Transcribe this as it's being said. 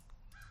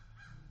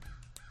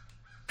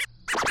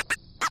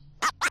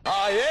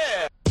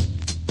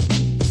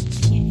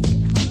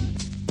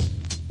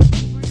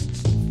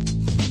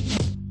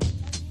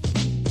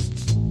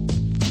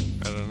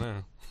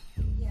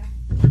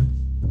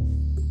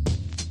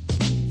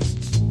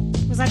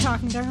I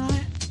talking during all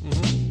that?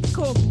 Mm-hmm.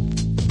 Cool.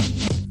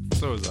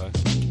 So was I.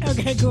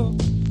 Okay, cool.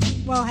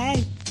 Well,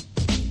 hey.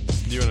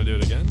 Do you want to do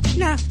it again?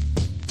 No. All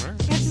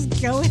right. Let's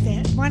just go with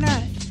it. Why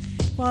not?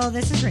 Well,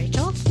 this is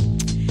Rachel.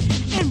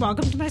 And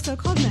welcome to my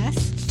so-called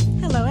mess.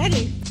 Hello,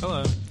 Eddie.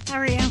 Hello. How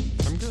are you?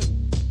 I'm good.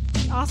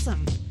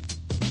 Awesome.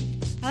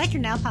 I like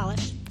your nail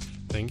polish.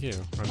 Thank you.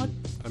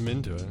 I'm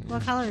into it.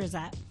 What color is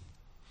that?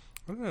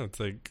 I don't know. It's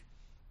like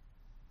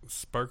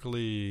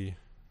sparkly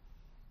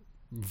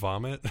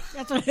vomit.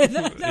 That's what.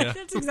 Yeah.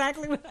 That's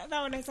exactly what I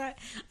thought when I saw it.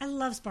 I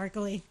love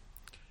sparkly.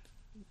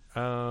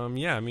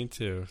 Yeah, me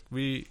too.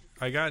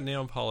 I got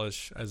nail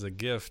polish as a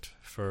gift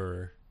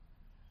for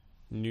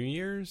New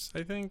Year's,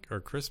 I think, or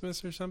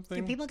Christmas or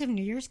something. Do people give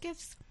New Year's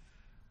gifts?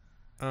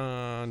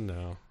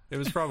 No. It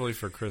was probably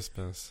for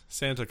Christmas.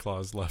 Santa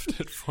Claus left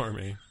it for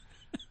me.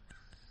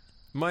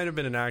 Might have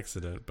been an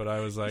accident, but I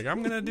was like,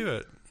 I'm going to do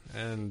it.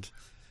 And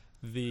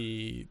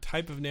the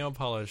type of nail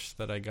polish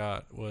that I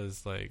got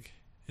was like,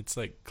 it's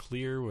like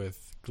clear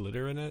with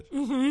glitter in it,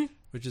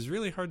 which is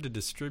really hard to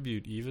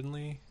distribute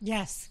evenly.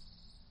 Yes.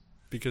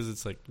 Because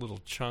it's like little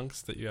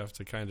chunks that you have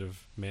to kind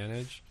of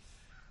manage.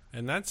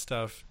 And that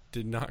stuff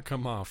did not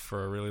come off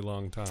for a really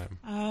long time.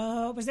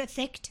 Oh, was it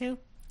thick too?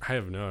 I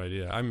have no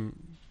idea.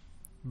 I'm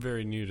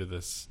very new to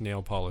this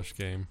nail polish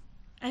game.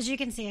 As you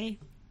can see,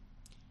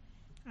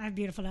 I have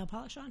beautiful nail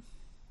polish on.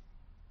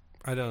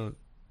 I don't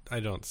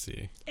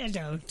see. I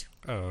don't.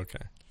 Oh,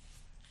 okay.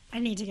 I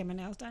need to get my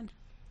nails done.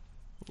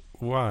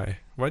 Why?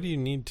 Why do you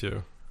need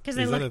to? Is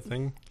that a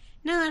thing?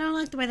 No, I don't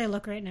like the way they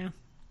look right now.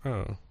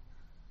 Oh.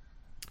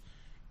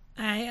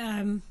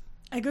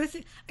 I go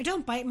through. I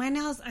don't bite my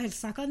nails. I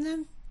suck on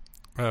them.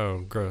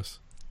 Oh, gross.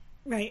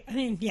 Right. I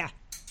mean, yeah.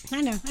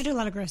 I know. I do a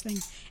lot of gross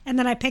things, and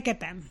then I pick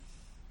at them.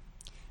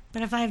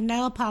 But if I have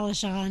nail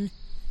polish on,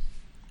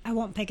 I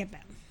won't pick at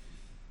them.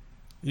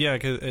 Yeah,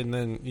 and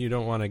then you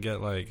don't want to get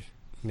like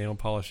nail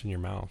polish in your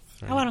mouth.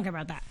 Right? Oh, I don't care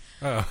about that.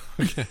 Oh,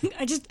 okay.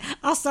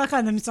 I'll suck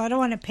on them, so I don't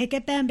want to pick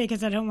at them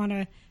because I don't want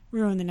to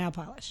ruin the nail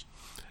polish.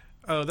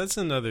 Oh, that's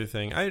another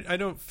thing. I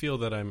don't feel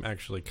that I'm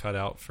actually cut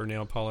out for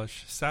nail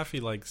polish.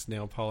 Safi likes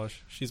nail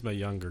polish. She's my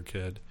younger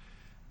kid.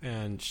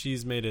 And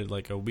she's made it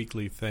like a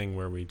weekly thing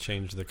where we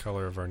change the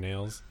color of our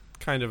nails.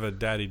 Kind of a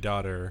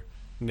daddy-daughter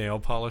nail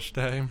polish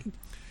day.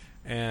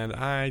 And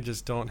I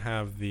just don't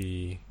have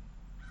the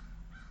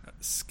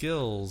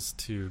skills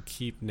to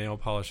keep nail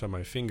polish on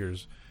my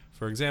fingers.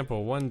 For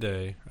example, one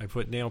day I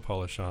put nail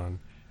polish on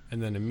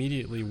and then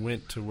immediately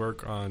went to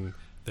work on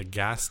the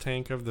gas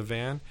tank of the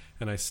van,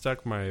 and I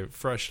stuck my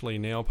freshly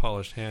nail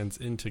polished hands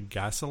into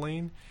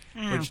gasoline,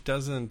 which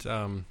doesn't,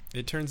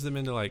 it turns them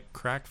into like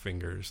crack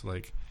fingers,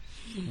 like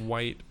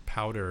white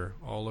powder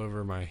all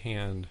over my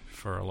hand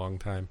for a long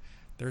time.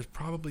 There's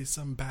probably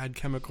some bad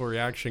chemical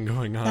reaction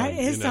going on. That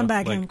is some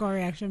bad chemical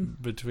reaction.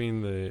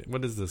 Between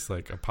what is this,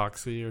 like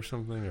epoxy or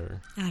something?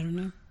 Or I don't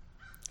know.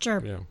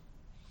 Sure. Yeah.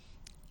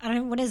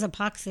 What is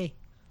epoxy?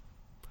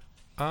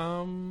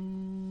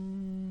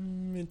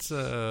 It's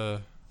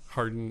a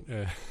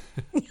hardened,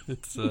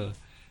 it's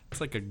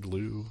like a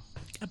glue.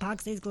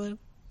 Epoxy's glue?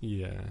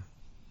 Yeah.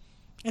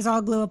 Is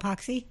all glue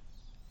epoxy?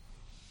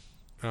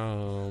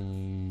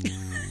 No,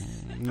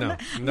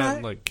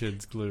 not like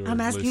kids glue. I'm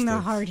asking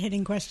the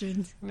hard-hitting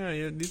questions. No,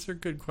 yeah, these are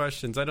good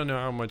questions. I don't know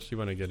how much you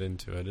want to get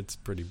into it. It's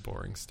pretty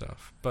boring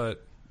stuff,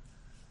 but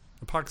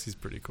epoxy's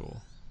pretty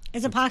cool.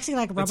 Is epoxy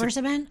like rubber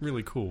cement?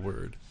 Really cool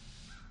word.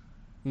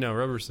 No,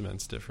 rubber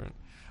cement's different.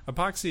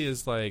 Epoxy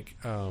is like,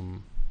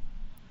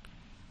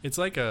 it's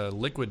like a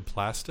liquid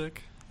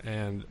plastic,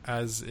 and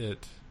as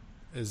it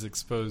is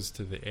exposed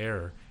to the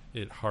air,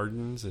 it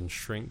hardens and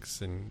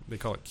shrinks, and they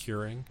call it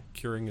curing.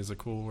 Curing is a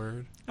cool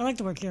word. I like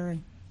the word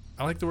curing.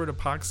 I like the word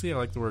epoxy. I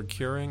like the word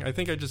curing. I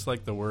think I just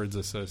like the words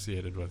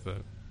associated with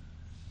it.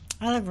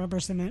 I like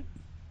rubber cement.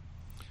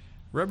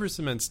 Rubber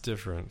cement's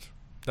different.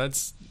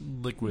 That's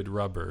liquid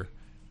rubber,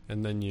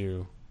 and then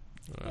you...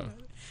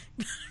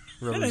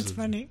 That's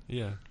funny.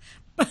 Yeah.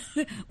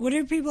 What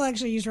do people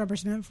actually use rubber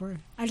cement for?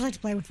 I just like to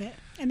play with it.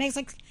 It makes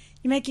like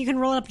you can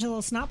roll it up into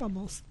little snot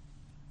bubbles.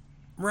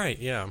 Right.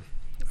 Yeah.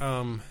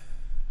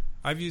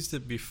 I've used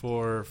it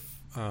before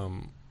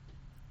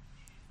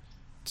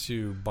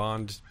to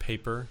bond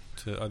paper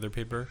to other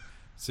paper.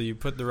 So you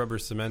put the rubber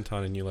cement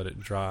on and you let it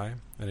dry,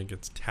 and it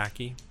gets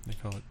tacky. They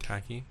call it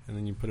tacky. And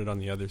then you put it on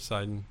the other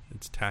side, and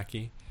it's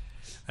tacky.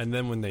 And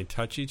then when they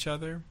touch each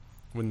other,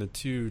 when the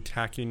two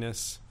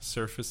tackiness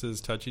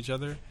surfaces touch each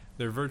other,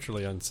 they're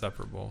virtually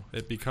inseparable.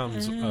 It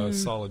becomes a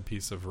solid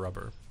piece of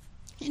rubber.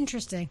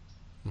 Interesting.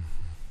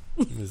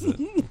 Is it?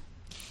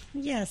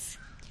 Yes.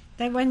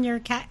 That when your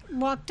cat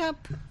walked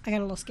up, I got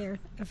a little scared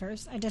at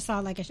first. I just saw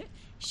like a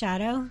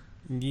shadow.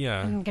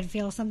 Yeah. And I could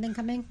feel something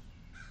coming.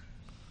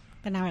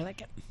 But now I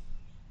like it.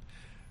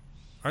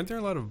 Aren't there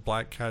a lot of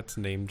black cats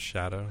named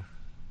Shadow?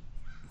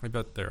 I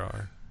bet there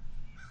are.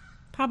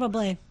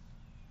 Probably. I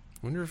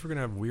wonder if we're going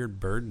to have weird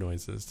bird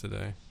noises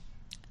today.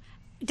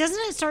 Doesn't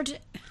it start to...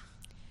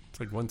 It's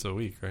like once a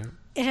week, right?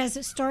 It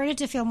has started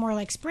to feel more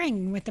like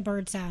spring with the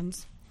bird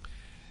sounds.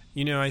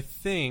 You know, I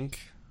think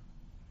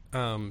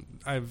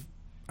I've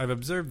I've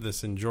observed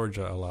this in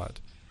Georgia a lot.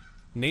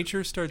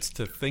 Nature starts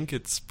to think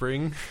it's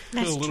spring a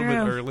That's little true.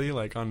 bit early,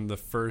 like on the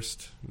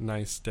first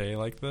nice day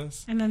like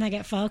this. And then they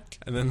get fucked.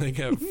 And then they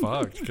get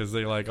fucked because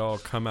they like all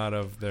come out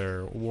of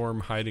their warm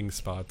hiding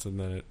spots and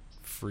then it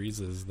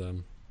freezes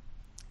them.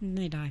 And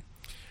they die.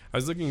 I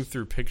was looking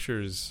through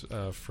pictures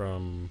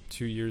from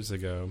 2 years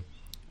ago,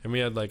 and we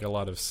had like a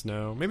lot of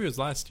snow. Maybe it was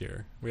last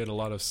year. We had a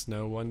lot of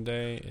snow one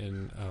day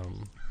in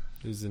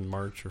it was in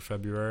March or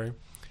February.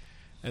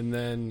 And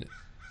then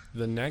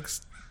the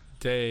next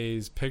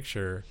day's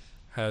picture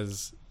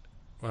has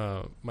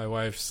my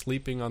wife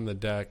sleeping on the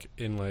deck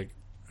in like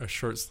a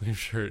short sleeve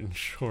shirt and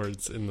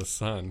shorts in the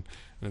sun.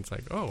 And it's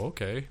like, oh,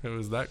 okay. It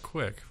was that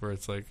quick where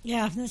it's like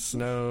Yeah.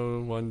 snow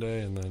one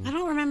day and then I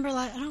don't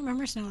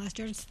remember snow last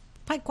year. It's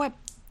quite.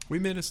 we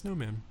made a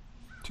snowman.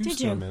 2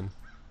 Did you? snowmen.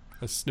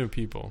 Snow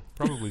people.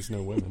 Probably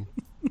snow women.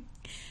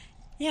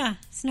 Yeah,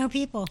 snow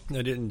people.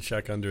 I didn't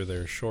check under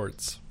their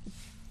shorts.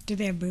 Do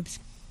they have boobs?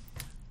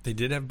 They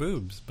did have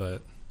boobs,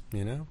 but,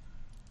 you know,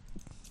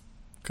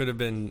 could have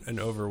been an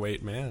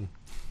overweight man.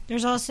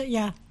 There's also,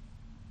 yeah.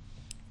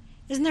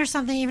 Isn't there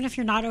something, even if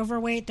you're not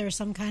overweight, there's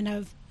some kind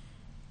of,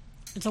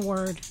 it's a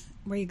word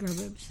where you grow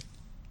boobs.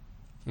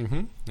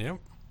 Mm-hmm. Yep.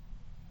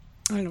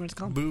 I don't know what it's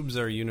called. Boobs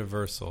are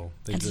universal.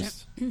 They That's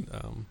just,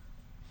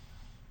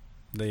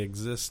 they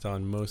exist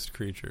on most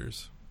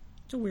creatures.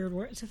 It's a weird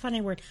word. It's a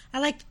funny word. I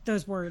like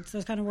those words,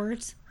 those kind of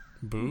words.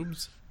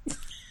 Boobs?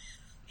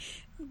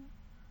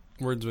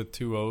 Words with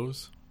 2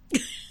 O's?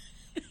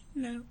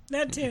 No,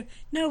 that too.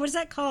 No, what is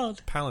that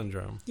called?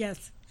 Palindrome.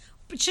 Yes.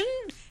 But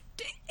shouldn't,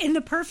 in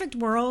the perfect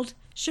world,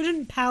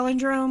 shouldn't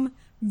palindrome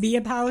be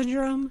a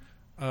palindrome?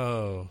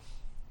 Oh,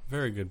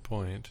 very good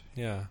point.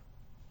 Yeah.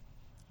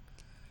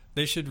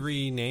 They should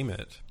rename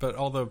it. But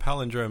although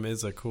palindrome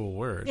is a cool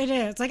word. It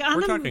is. Like,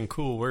 We're talking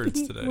cool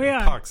words today. We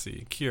are.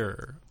 Epoxy,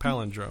 cure,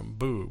 palindrome,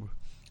 boob.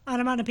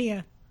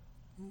 onomatopoeia.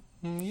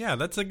 Yeah,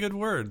 that's a good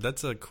word.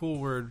 That's a cool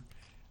word.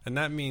 And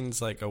that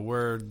means like a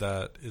word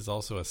that is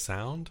also a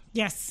sound.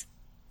 Yes.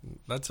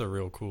 That's a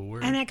real cool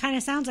word. And it kind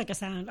of sounds like a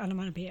sound,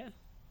 onomatopoeia.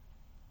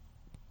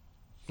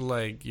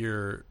 Like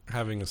you're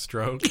having a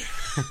stroke.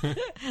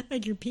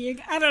 Like you're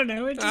peeing. I don't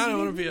know. It just I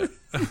don't want to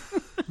pee.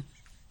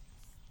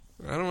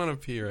 I don't want to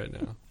pee right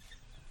now.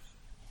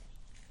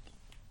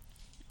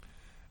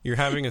 You're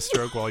having a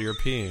stroke while you're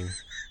peeing.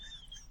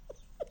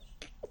 I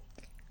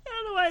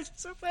don't know why it's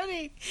so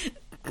funny.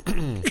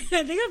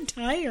 I think I'm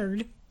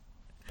tired.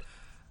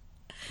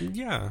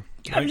 Yeah.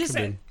 I'm that just,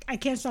 could be. I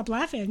can't stop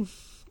laughing.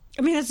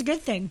 I mean, that's a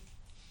good thing.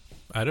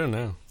 I don't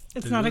know.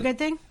 It's Is not a it? good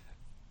thing?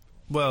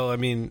 Well, I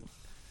mean,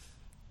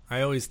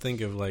 I always think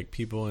of like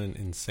people in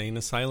insane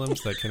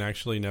asylums that can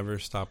actually never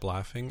stop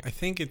laughing. I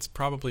think it's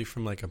probably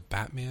from like a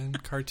Batman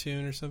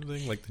cartoon or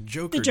something. Like the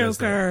Joker. The does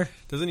that. Joker.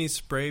 Doesn't he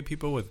spray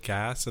people with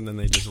gas and then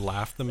they just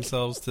laugh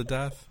themselves to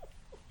death?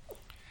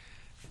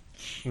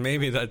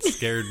 Maybe that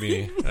scared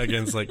me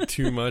against like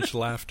too much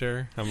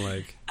laughter. I'm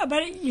like,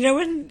 But you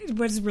know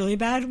what's really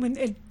bad? When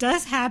it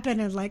does happen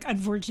in like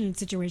unfortunate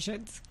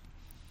situations.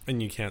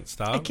 and you can't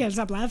stop. I can't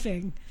stop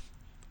laughing.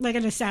 Like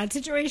in a sad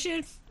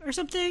situation or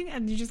something,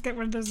 and you just get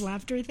one of those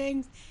laughter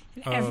things,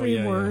 and Oh, every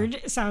yeah,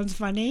 word sounds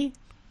funny,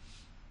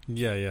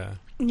 Yeah, yeah.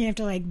 and you have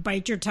to like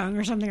bite your tongue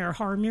or something or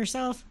harm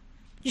yourself.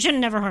 You should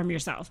never harm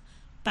yourself,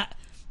 but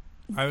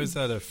I was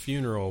at a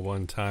funeral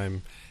one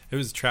time. It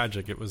was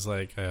tragic. It was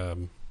like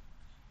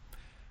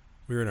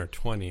we were in our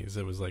 20s.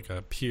 It was like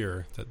a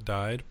peer that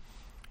died,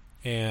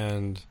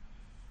 and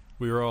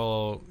we were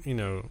all, you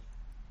know,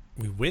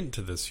 we went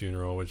to this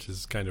funeral, which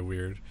is kind of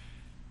weird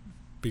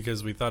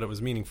because we thought it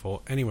was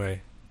meaningful.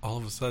 Anyway, all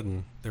of a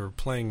sudden they were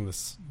playing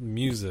this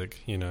music,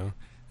 you know,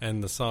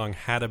 and the song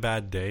 "Had a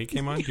Bad Day"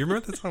 came on. Do you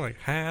remember that song? Like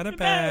 "Had a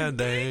Bad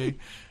Day,"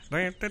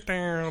 and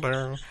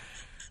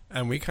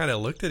we kind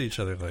of looked at each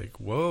other like,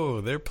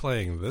 "Whoa, they're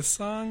playing this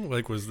song?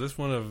 Like, was this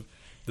one of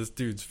this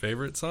dude's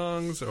favorite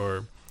songs?"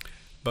 Or,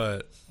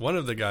 but one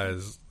of the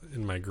guys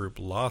in my group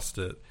lost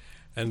it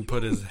and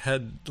put his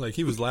head, like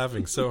he was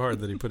laughing so hard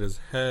that he put his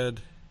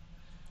head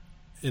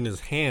in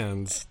his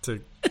hands to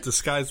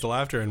disguise the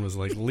laughter and was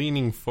like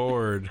leaning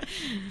forward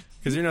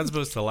because you're not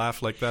supposed to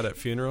laugh like that at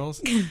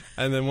funerals.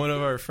 And then one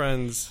of our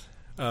friends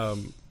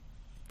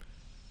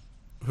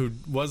who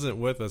wasn't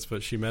with us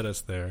but she met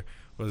us there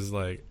was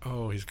like,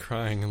 oh, he's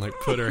crying, and like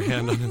put her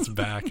hand on his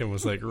back and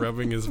was like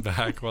rubbing his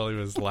back while he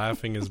was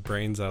laughing his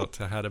brains out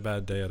to "Had a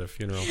Bad Day" at a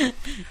funeral.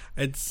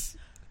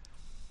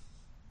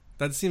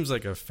 That seems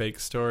like a fake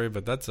story,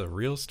 but that's a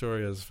real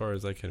story as far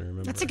as I can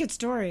remember. that's a good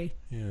story.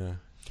 Yeah.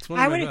 It's one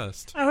of my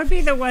best. I would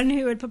be the one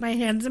who would put my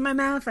hands in my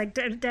mouth, like,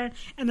 and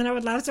then I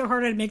would laugh so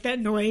hard I'd make that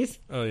noise.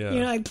 Oh, yeah.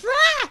 You know, like,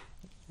 "Pah!"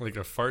 Like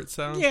a fart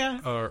sound? Yeah.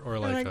 Or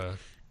like a...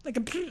 like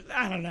a,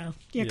 I don't know.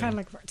 Yeah, Yeah. kind of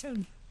like a fart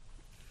tone.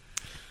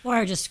 Or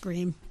I just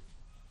scream.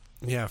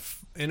 Yeah,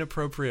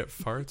 inappropriate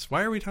farts.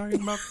 Why are we talking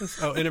about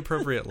this? Oh,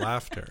 inappropriate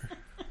laughter.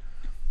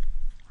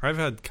 I've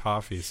had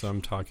coffee, so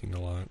I'm talking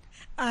a lot.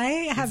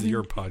 I This have is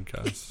your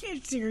podcast.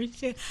 It's yours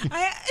too.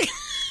 I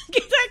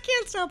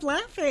can't stop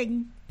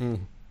laughing. Mm.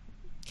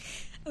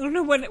 I don't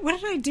know what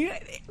did I do?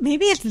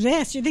 Maybe it's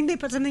this. Do you think they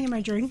put something in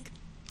my drink?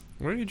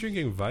 Why are you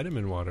drinking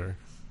vitamin water?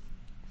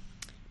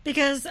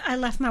 Because I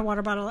left my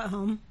water bottle at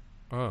home.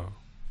 Oh.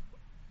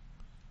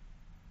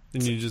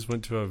 And you just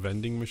went to a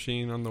vending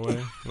machine on the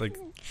way? Like,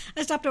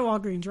 I stopped at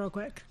Walgreens real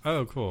quick.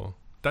 oh, cool.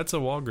 That's a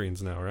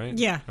Walgreens now, right?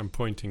 Yeah. I'm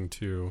pointing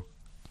to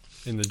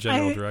in the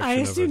general direction I of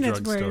a assume that's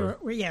drugstore.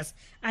 where yes.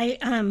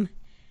 I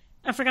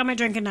forgot my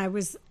drink and I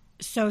was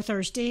so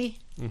thirsty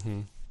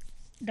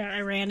that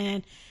I ran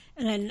in.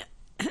 And then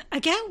I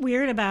get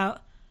weird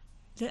about,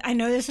 I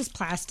know this is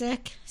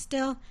plastic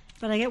still,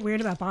 but I get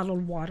weird about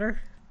bottled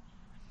water.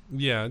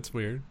 Yeah, it's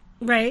weird.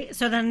 Right?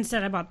 So then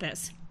instead I bought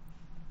this.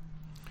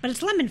 But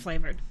it's lemon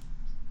flavored.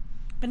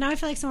 But now I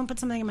feel like someone put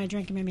something in my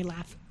drink and made me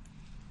laugh.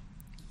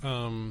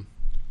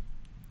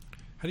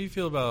 How do you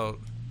feel about...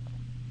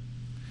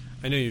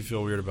 I know you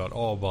feel weird about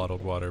all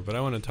bottled water, but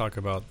I want to talk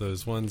about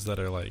those ones that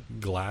are like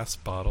glass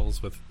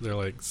bottles with... They're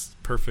like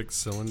perfect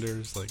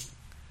cylinders. Like,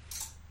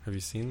 have you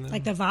seen them?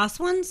 Like the Voss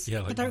ones?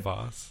 Yeah, like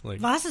Voss. Like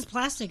Voss is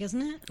plastic,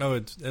 isn't it? Oh,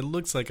 it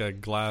looks like a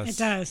glass... It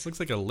does. Looks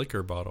like a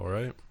liquor bottle,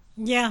 right?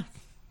 Yeah.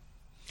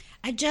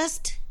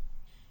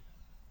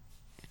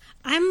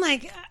 I'm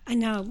like, I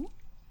know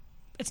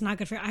it's not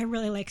good for you. I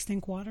really like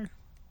stink water.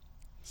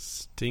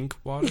 Stink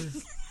water?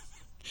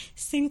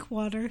 Sink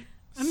water.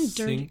 I'm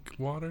dirty. Sink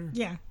water?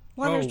 Yeah.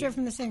 Water Oh. straight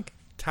from the sink.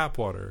 Tap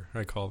water,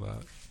 I call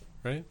that.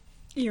 Right?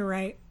 You're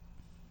right.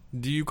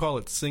 Do you call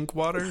it sink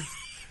water?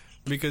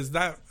 Because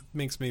that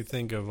makes me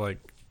think of like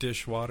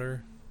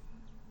dishwater.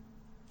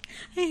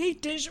 I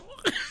hate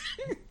dishwater.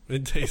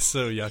 It tastes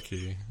so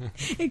yucky.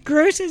 It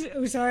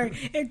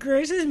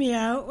grosses me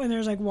out when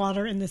there's like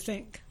water in the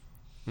sink.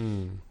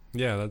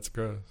 Yeah, that's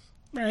gross.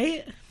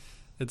 Right?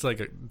 It's like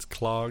it's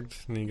clogged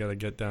and you gotta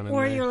get down in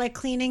Or there. you're like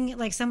cleaning,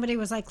 like somebody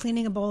was like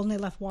cleaning a bowl and they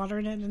left water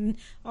in it and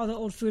all the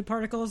old food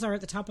particles are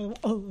at the top of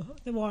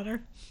the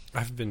water.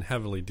 I've been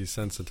heavily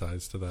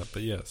desensitized to that,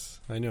 but yes,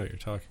 I know what you're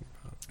talking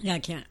about. Yeah, I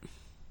can't.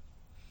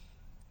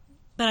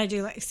 But I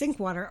do like sink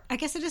water. I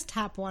guess it is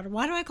tap water.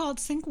 Why do I call it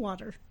sink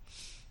water?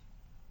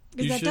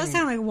 Because You that does shouldn't-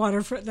 sound like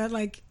water that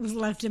like was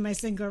left in my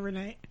sink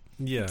overnight.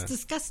 Yeah, It's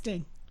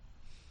disgusting.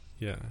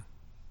 yeah.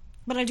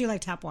 But I do like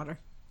tap water.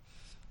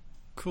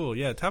 Cool,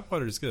 yeah, tap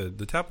water is good.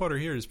 The tap water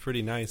here is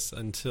pretty nice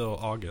until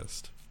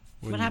August.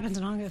 What happens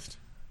in August?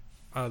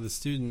 The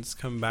students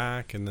come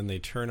back and then they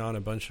turn on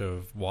a bunch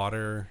of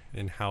water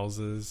in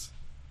houses.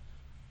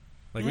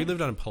 Like, we Yeah.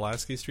 lived on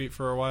Pulaski Street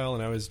for a while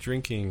and I was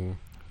drinking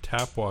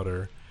tap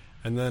water,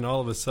 and then all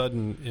of a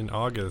sudden in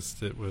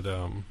August it would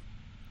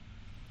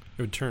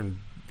turn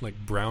like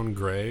brown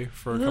gray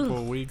for a couple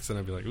of weeks, and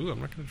I'd be like, ooh, I'm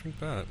not going to drink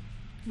that.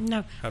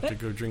 No. Have but to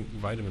go drink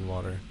vitamin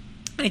water.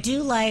 I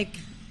do like,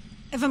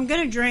 if I'm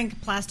going to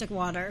drink plastic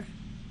water,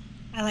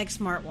 I like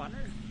Smart Water.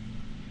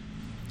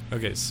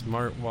 Okay,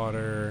 Smart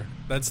Water.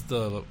 That's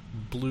the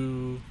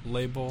blue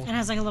label. It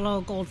has like a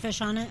little goldfish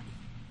on it.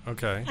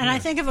 Okay. And I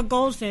think if a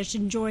goldfish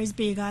enjoys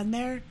being on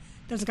there,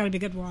 there's got to be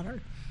good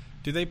water.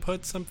 Do they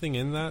put something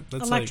in that?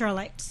 That's like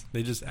Electrolytes.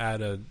 they just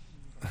add a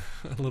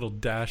little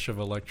dash of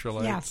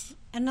electrolytes. Yes.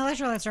 And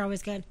electrolytes are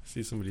always good.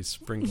 See somebody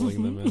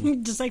sprinkling them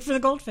in. Just like for the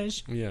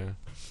goldfish. Yeah.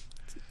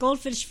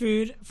 Goldfish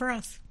food for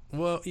us.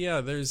 Well,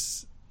 yeah,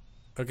 there's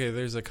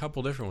a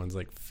couple different ones.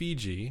 Like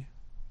Fiji,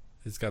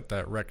 it's got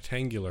that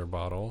rectangular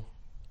bottle.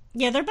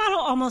 Yeah, their bottle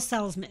almost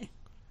sells me.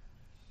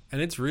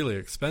 And it's really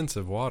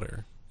expensive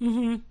water.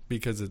 Mm-hmm.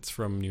 Because it's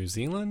from New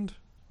Zealand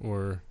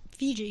or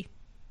Fiji,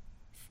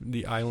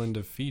 the island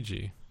of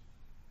Fiji,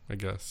 I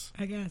guess.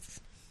 I guess.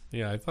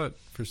 Yeah, I thought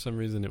for some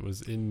reason it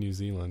was in New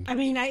Zealand. I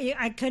mean,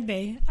 I could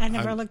be. I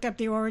never looked up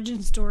the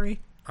origin story.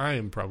 I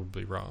am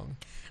probably wrong.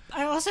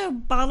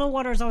 Bottled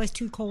water is always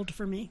too cold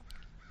for me.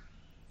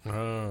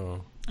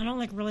 Oh. I don't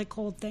like really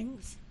cold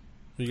things.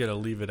 You got to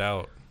leave it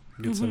out.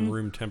 Get some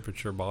room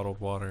temperature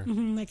bottled water.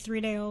 Like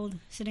 3-day-old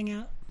sitting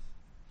out.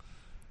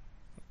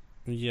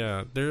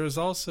 Yeah, there was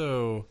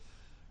also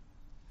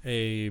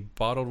a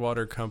bottled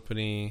water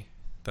company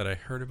that I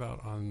heard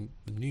about on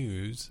the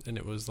news, and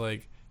it was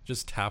like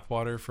just tap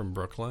water from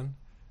Brooklyn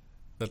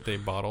that they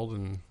bottled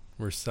and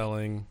were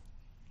selling.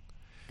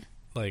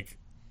 Like,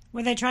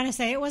 Were they trying to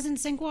say it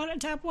wasn't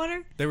tap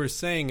water? they were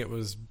saying it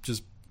was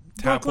just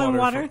tap Brooklyn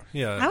water?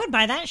 Yeah. I would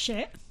buy that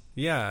shit.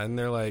 Yeah, and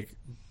they're like,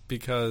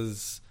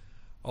 because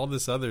all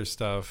this other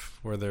stuff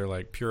where they're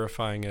like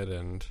purifying it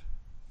and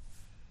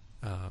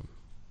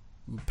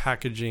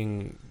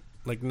packaging,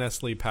 like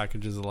Nestle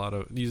packages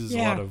uses a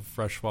lot of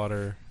fresh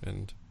water,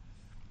 and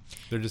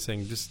they're just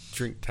saying just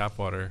drink tap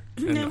water,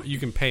 and No. you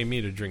can pay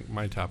me to drink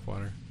my tap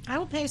water. I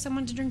will pay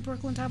someone to drink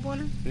Brooklyn tap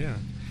water. Yeah,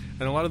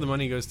 and a lot of the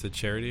money goes to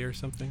charity or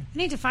something. I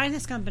need to find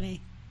this company.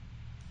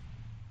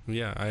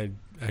 Yeah,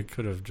 I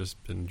could have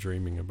just been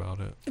dreaming about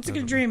it. It's a I good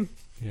don't- dream.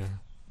 Yeah,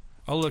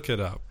 I'll look it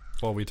up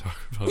while we talk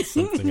about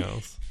something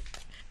else.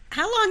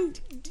 How long,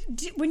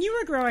 when you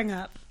were growing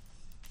up,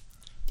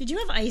 did you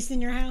have ice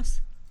in your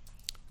house?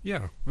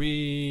 Yeah,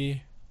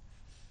 we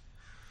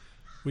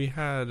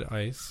had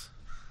ice,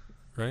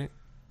 right?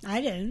 I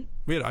didn't.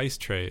 We had ice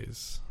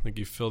trays. Like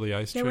you fill the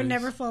ice They trays. were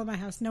never full of my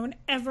house. No one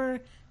ever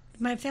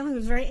My family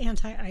was very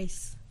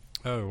anti-ice.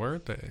 Oh,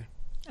 weren't they?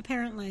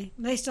 Apparently.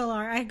 They still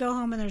are. I go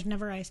home and there's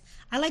never ice.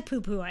 I like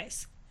poo-poo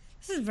ice.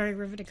 This is a very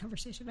riveting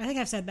conversation. I think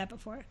I've said that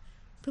before.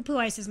 Poo-poo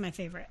ice is my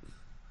favorite.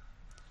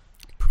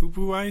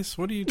 Poo-poo ice?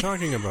 What are you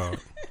talking about?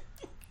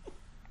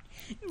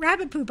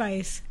 Rabbit poop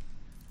ice.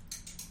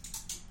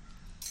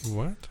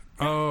 What?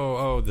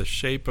 Oh, the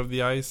shape of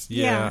the ice?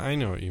 Yeah, I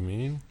know what you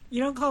mean.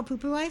 You don't call it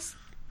poo-poo ice?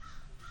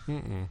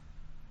 Mm-mm.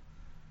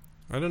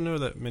 I don't know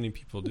that many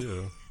people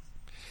do.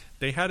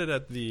 They had it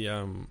at the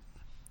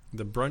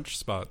brunch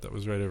spot that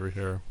was right over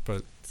here,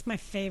 but it's my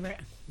favorite.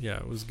 Yeah,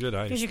 it was good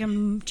ice. Because you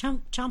can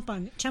chomp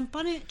on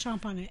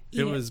it.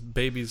 It was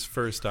baby's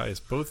first ice.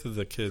 Both of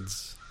the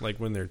kids, like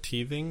when they're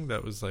teething,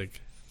 that was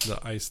like the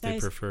ice they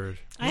preferred.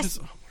 What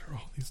are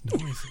all these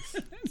noises?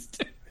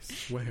 I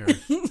swear.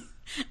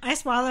 I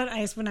swallowed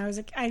ice when I was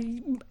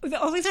the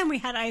only time we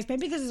had ice,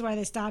 maybe this is why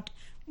they stopped,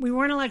 we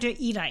weren't allowed to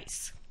eat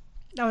ice.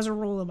 That was a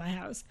rule in my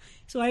house.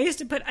 So I used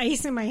to put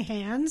ice in my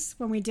hands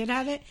when we did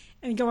have it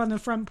and go on the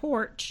front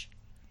porch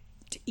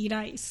to eat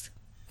ice.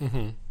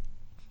 Mm-hmm.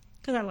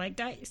 Because I liked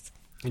ice.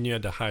 And you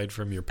had to hide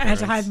from your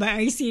parents. I had to hide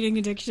my ice eating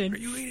addiction. Are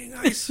you eating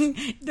ice?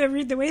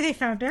 The way they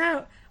found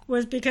out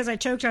was because I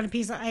choked on a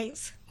piece of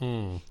ice.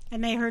 And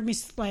they heard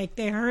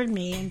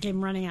me and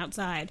came running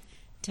outside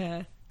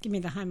to give me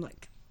the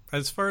Heimlich.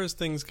 As far as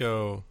things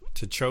go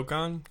to choke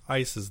on,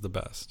 ice is the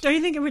best. Don't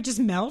you think it would just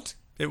melt?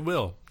 It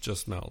will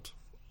just melt.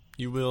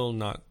 You will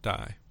not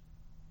die.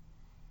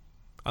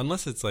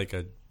 Unless it's like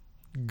a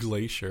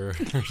glacier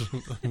or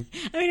something.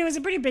 I mean, it was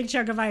a pretty big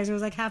chunk of ice. It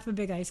was like half a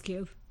big ice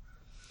cube.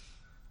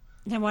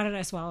 And why did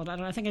I swallow it? I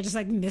don't know. I think I just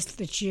missed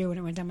the chew and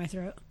it went down my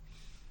throat.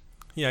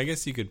 Yeah, I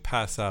guess you could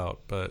pass out,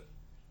 but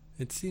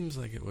it seems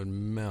like it would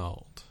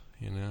melt,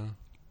 you know?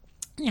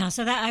 Yeah,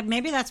 so that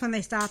maybe that's when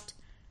they stopped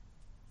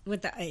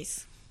with the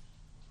ice.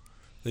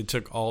 They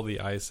took all the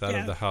ice out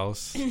of the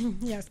house.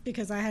 Yes,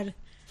 because I had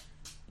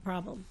a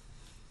problem.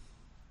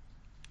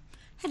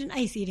 I had an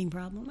ice eating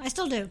problem. I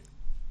still do.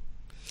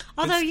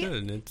 Although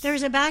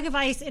there's a bag of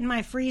ice in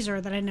my freezer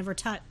that I never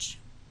touch.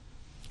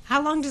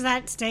 How long does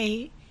that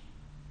stay?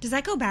 Does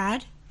that go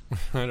bad?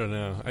 I don't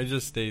know. I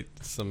just ate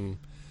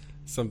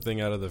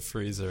something out of the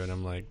freezer and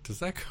I'm like, does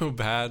that go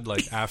bad?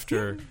 Like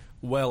after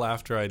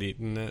I'd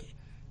eaten it.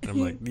 And I'm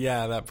like,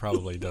 yeah, that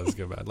probably does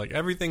go bad. Like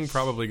everything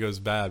probably goes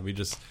bad. We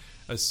just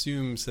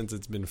assume since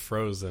it's been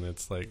frozen,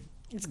 it's like...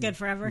 It's good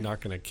forever. Not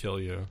going to kill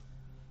you.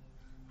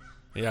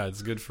 Yeah,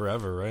 it's good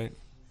forever, right?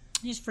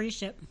 Just free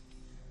ship.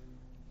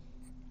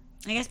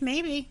 I guess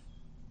maybe.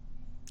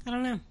 I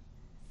don't know.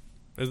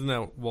 Isn't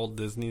that Walt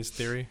Disney's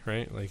theory,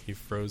 right? Like he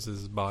froze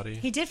his body?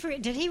 He did.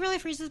 Did he really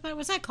freeze his body?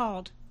 What's that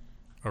called?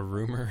 A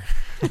rumor?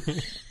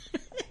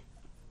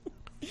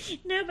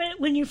 No, but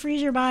when you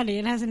freeze your body,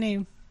 it has a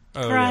name.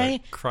 Oh,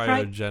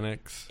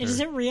 cryogenics. Is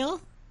it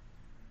real?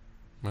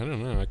 I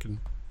don't know. I can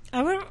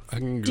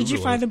Google Did you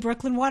find it. the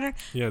Brooklyn water?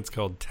 Yeah, it's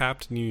called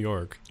Tapped New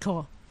York.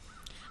 Cool.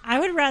 I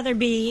would rather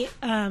be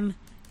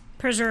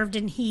preserved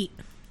in heat.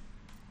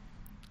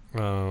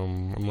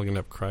 I'm looking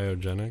up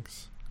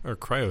cryogenics or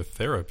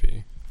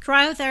cryotherapy.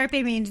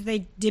 Cryotherapy means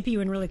they dip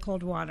you in really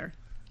cold water.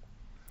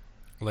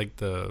 Like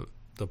the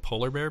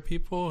polar bear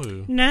people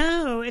who...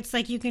 No, it's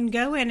like you can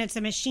go in, it's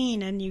a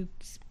machine, and you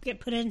get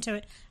put into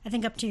it, I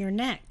think up to your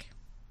neck.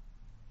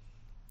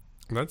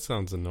 That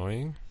sounds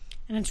annoying.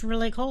 And it's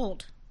really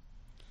cold.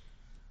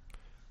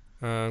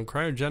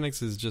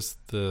 Cryogenics is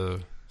just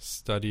the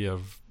study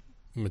of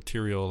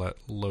material at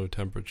low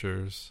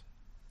temperatures.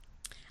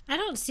 I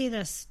don't see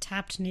this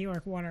tapped New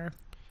York water.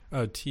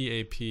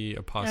 TAP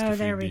apostrophe Oh,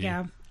 there B. we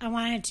go. I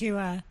wanted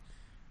to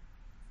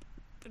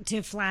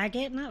flag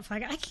it, not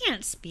flag it. I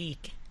can't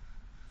speak.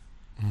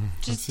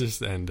 Let's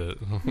just end it.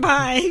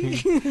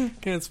 Bye.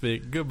 Can't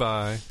speak.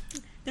 Goodbye.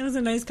 That was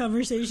a nice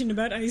conversation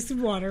about ice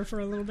and water for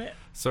a little bit.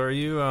 So are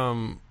you,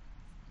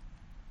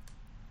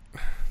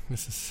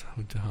 this is so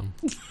dumb.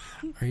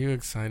 Are you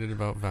excited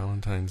about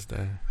Valentine's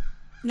Day?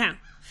 No.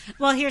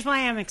 Well, here's why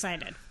I'm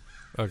excited.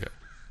 Okay.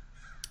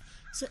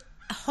 So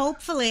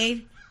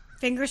hopefully,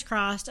 fingers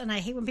crossed, and I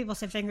hate when people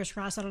say fingers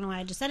crossed. I don't know why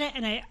I just said it,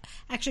 and I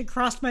actually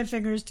crossed my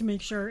fingers to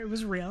make sure it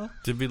was real.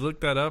 Did we look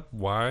that up?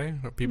 Why?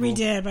 We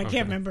did, but I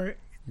can't remember.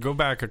 Go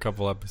back a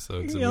couple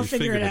episodes and You'll we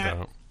figure figured it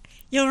out.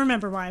 You'll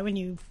remember why when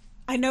you...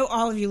 I know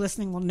all of you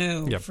listening will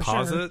know. Yeah, for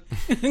pause sure.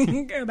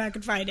 it. Go back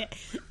and find it.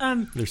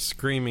 They're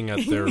screaming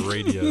at their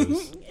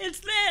radios. It's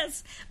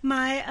this.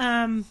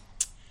 My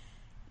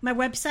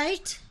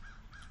website,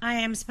 I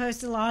am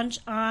supposed to launch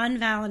on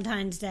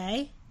Valentine's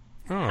Day.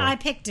 Oh. I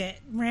picked it,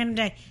 random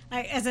day,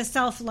 as a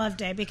self-love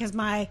day because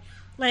my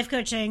life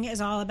coaching is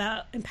all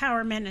about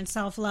empowerment and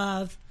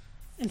self-love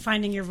and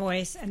finding your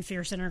voice and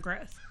fierce inner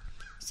growth.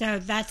 So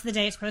that's the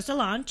day it's supposed to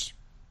launch.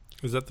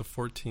 Is that the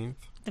 14th?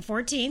 The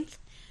 14th.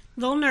 A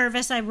little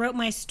nervous. I wrote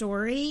my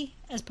story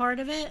as part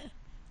of it,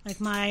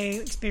 like my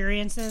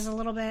experiences a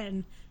little bit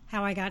and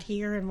how I got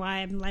here and why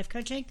I'm life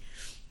coaching.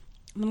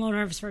 I'm a little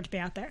nervous for it to be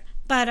out there,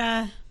 but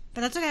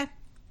that's okay.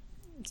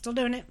 I'm still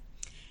doing it.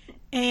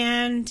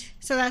 And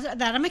so that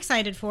I'm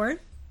excited for.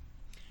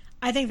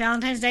 I think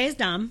Valentine's Day is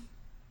dumb.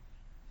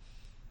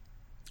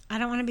 I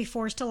don't want to be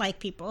forced to like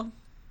people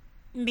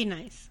and be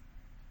nice.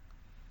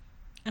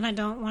 And I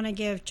don't want to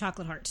give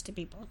chocolate hearts to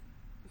people.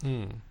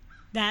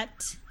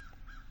 That,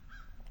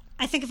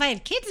 I think if I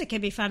had kids, it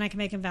could be fun. I could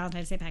make them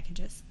Valentine's Day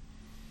packages.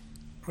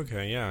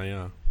 Okay,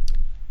 yeah.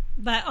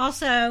 But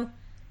also,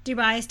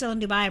 Dubai is still in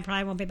Dubai. I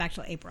probably won't be back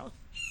till April.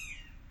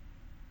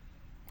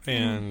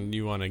 And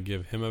you want to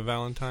give him a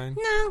Valentine?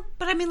 No,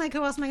 but I mean, like,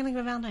 who else am I going to give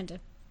a Valentine to?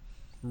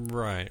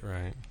 Right.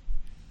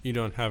 You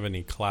don't have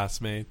any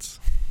classmates?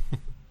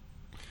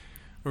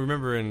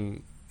 Remember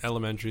in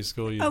elementary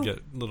school, you'd get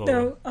little...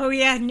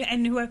 yeah,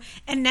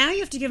 and now you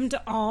have to give them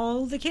to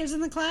all the kids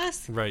in the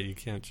class? Right, you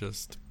can't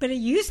just But it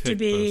used to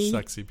be... the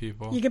sexy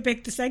people. You could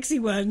pick the sexy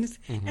ones,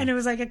 and it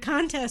was like a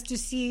contest to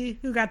see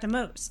who got the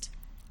most.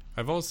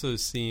 I've also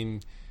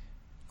seen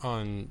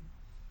on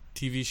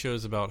TV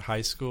shows about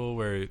high school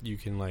where you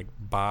can, like,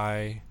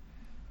 buy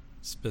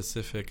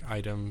specific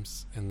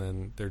items and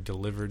then they're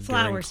delivered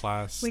during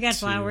class. We got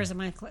flowers at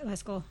my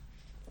school.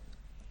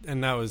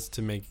 And that was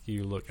to make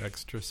you look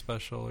extra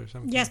special or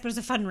something? Yes, but it's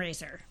a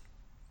fundraiser.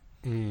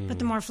 But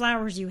the more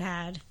flowers you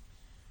had...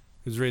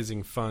 It was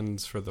raising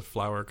funds for the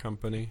flower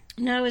company?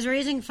 No, it was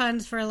raising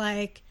funds for,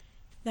 like,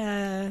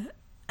 the...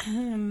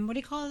 what do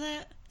you call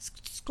that?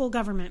 School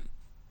government.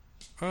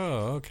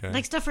 Oh, okay.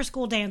 Like stuff for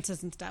school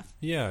dances and stuff.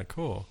 Yeah,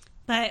 cool.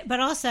 But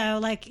also,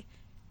 like,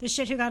 the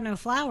shit who got no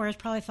flowers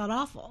probably felt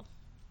awful.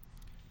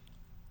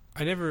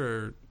 I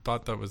never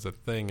thought that was a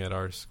thing at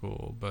our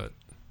school, but...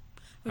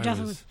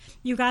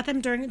 You got them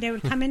during... They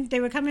would come in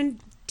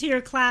to your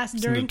class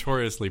during... It's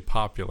notoriously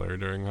popular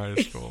during high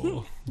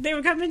school. They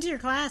would come into your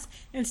class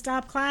and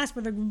stop class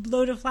with a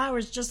load of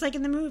flowers, just like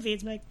in the movie.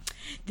 It's like,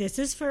 this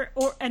is for...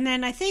 And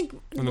then I think...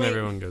 And then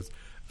everyone goes...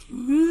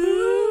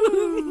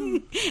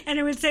 Ooh. And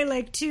it would say,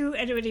 like, two...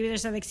 And it would either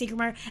say, like, Secret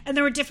Mark. And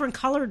there were different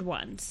colored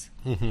ones.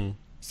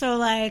 So,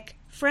 like,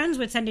 friends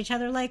would send each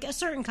other, like, a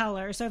certain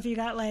color. So if you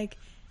got, like,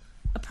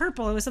 a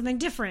purple, it was something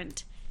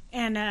different.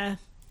 And, yeah,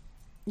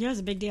 it was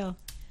a big deal.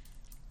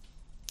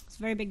 It's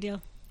a very big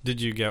deal.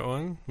 Did you get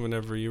one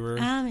whenever you were...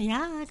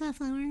 Yeah, I got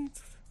flowers.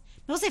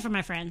 Mostly for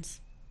my friends.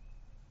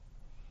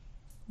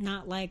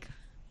 Not, like...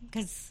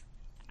 Because,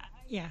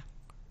 yeah.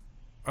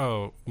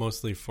 Oh,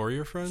 mostly for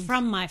your friends?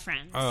 From my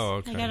friends. Oh,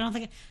 okay. Like, I don't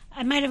think...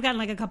 I might have gotten,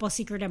 like, a couple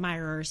secret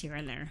admirers here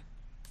and there.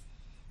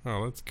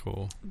 Oh, that's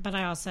cool. But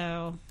I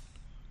also...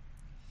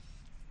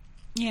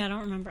 Yeah, I don't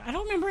remember. I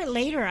don't remember it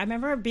later. I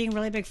remember it being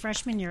really big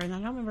freshman year, and I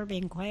don't remember it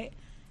being quite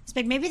as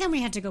big. Maybe then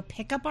we had to go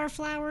pick up our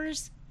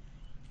flowers,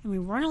 and we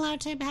weren't allowed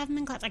to have them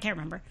in class. I can't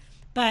remember.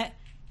 But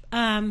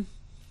I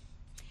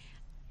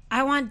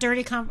want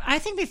dirty... I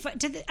think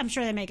I'm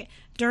sure they make it.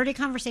 Dirty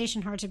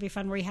conversation hearts would be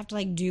fun, where you have to,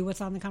 like, do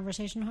what's on the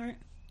conversation heart.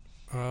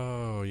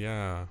 Oh,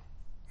 yeah.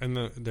 And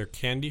they're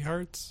candy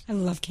hearts? I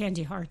love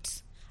candy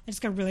hearts. I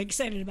just got really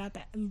excited about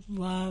that. I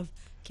love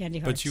candy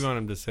hearts. But you want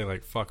them to say,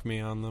 like, fuck me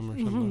on them or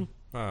something?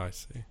 Oh, I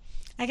see.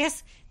 I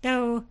guess,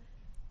 though...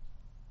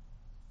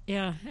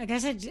 Yeah, I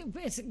guess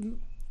it'd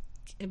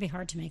be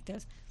hard to make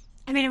those.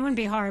 I mean, it wouldn't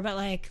be hard, but,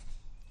 like...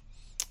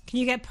 Can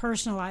you get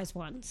personalized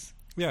ones?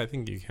 Yeah, I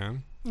think you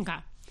can. Okay.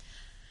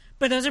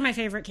 But those are my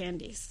favorite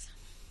candies.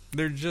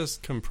 They're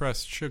just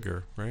compressed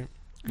sugar, right?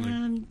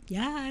 Like,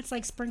 yeah, it's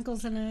like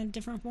sprinkles in a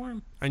different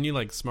form. And you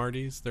like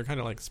Smarties? They're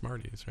kind of like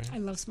Smarties, right? I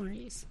love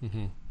Smarties.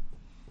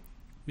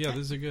 Yeah,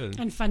 those are good.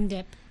 And Fun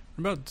Dip.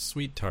 What about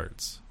Sweet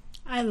Tarts?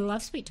 I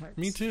love Sweet Tarts.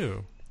 Me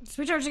too.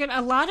 Sweet Tarts are good.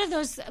 A lot of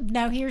those...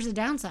 Now, here's the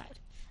downside.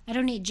 I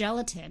don't eat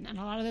gelatin, and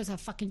a lot of those have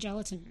fucking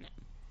gelatin in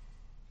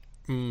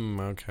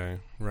it. Okay.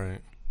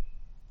 Right.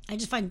 I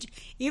just find...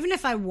 Even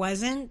if I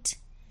wasn't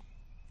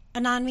a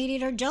non-meat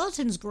eater,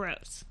 gelatin's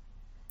gross.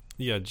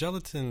 Yeah,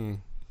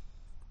 gelatin...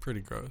 Pretty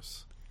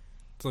gross.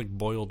 It's like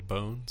boiled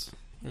bones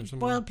or something.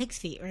 Boiled pig's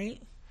feet,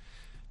 right?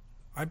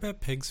 I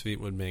bet pig's feet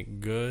would make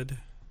good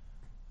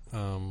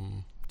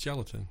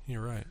gelatin.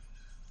 You're right.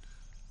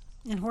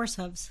 And horse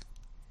hooves.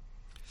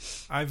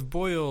 I've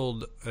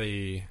boiled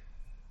a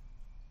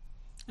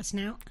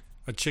snout?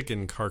 A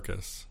chicken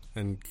carcass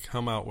and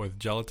come out with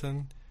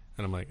gelatin,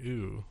 and I'm like,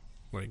 ooh,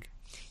 like,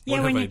 what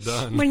have I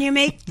done? When you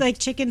make, like,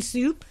 chicken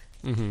soup,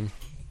 and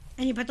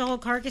you put the whole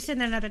carcass in,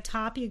 and at the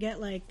top you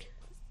get, like,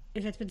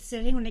 if it's been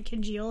sitting, when it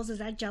congeals, is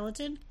that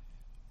gelatin?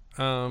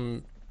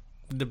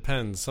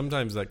 Depends.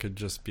 Sometimes that could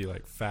just be,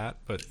 like, fat,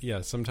 but,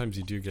 yeah, sometimes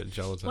you do get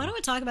gelatin. Why don't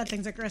we talk about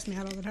things that gross me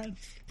out all the time?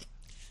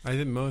 I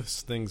think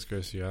most things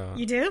gross you out.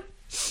 You do?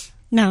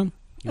 No.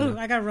 Oh,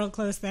 I got real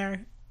close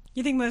there.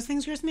 You think most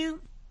things gross me out?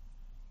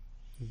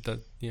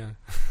 Yeah.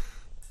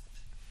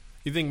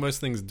 You think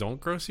most things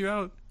don't gross you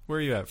out? Where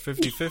are you at?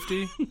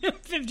 50-50?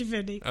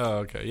 50-50. Oh,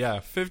 okay. Yeah,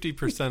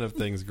 50% of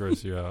things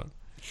gross you out.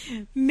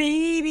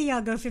 Maybe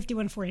I'll go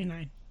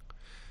 51-49.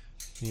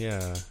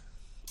 Yeah.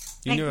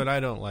 You know what I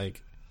don't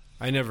like?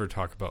 I never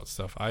talk about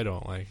stuff I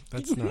don't like.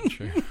 That's not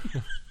true.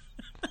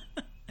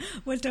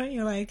 What don't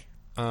you like?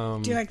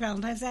 Do you like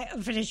Valentine's Day?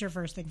 Finish your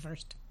first thing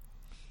first.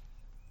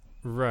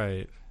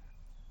 Right.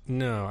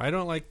 No, I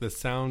don't like the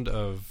sound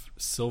of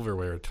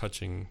silverware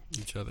touching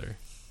each other.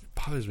 It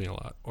bothers me a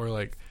lot. Or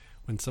like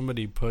when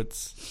somebody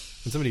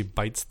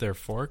bites their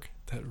fork,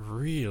 that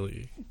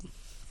really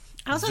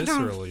I also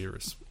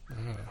viscerally.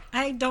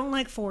 I don't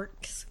like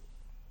forks.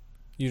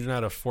 You're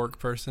not a fork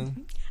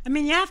person? I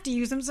mean, you have to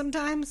use them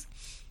sometimes.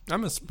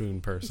 I'm a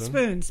spoon person.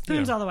 Spoons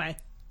Yeah. all the way.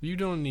 You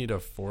don't need a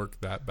fork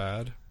that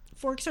bad.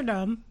 Forks are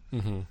dumb.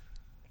 Mm-hmm.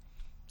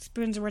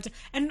 Spoons are worth it.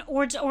 And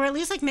or at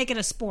least like make it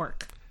a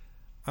spork.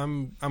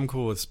 I'm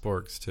cool with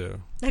sporks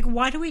too. Like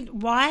why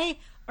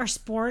are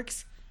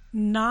sporks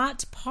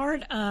not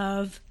part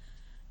of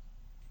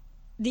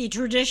the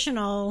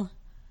traditional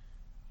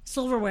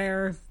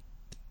silverware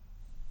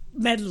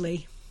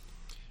medley?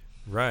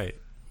 Right.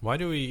 Why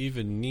do we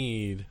even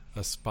need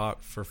a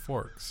spot for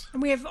forks?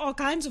 And we have all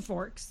kinds of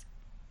forks.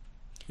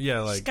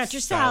 Yeah, like You've got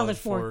your salad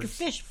fork, your forks,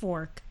 fish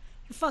fork,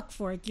 your fuck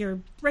fork, your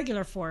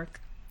regular fork.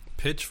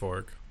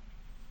 pitchfork.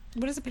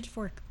 What is a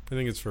pitchfork? I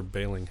think it's for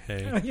baling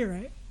hay. Oh, you're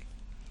right.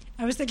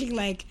 I was thinking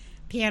like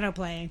piano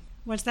playing.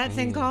 What's that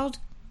thing called?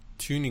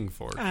 Tuning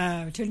fork.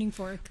 Tuning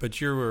fork.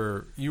 But you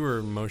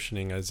were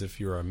motioning as if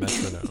you were a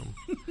metronome.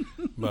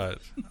 But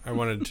I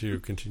wanted to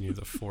continue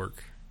the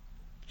fork.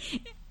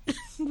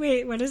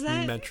 Wait, what is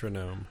that?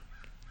 Metronome.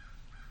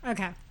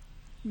 Okay.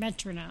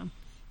 Metronome.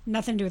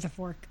 Nothing to do with a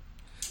fork.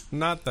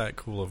 Not that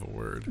cool of a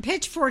word.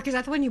 Pitchfork, is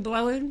that the one you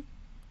blow in?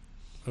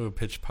 Oh,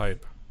 pitch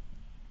pipe.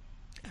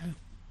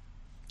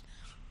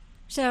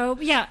 So,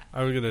 yeah.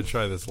 I was going to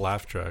try this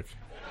laugh track.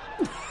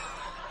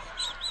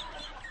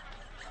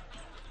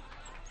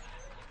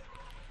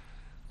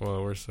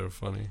 Well, we're so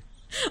funny.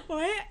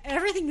 Why?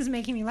 Everything is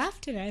making me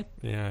laugh today.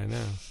 Yeah, I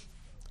know.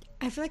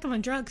 I feel like I'm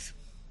on drugs.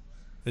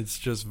 It's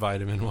just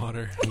vitamin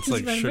water. It's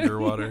like vitamin- sugar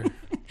water.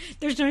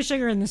 There's no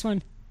sugar in this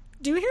one.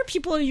 Do you hear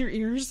people in your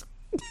ears?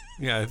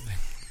 Yeah, I think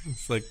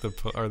it's like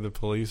are the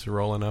police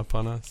rolling up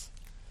on us?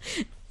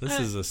 This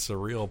is a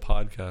surreal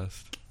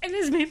podcast. It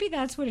is. Maybe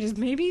that's what it is.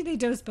 Maybe they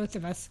dose both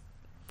of us.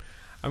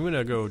 I'm going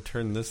to go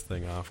turn this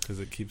thing off because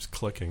it keeps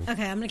clicking.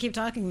 Okay, I'm going to keep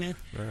talking then.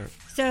 All right.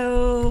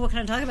 So, what can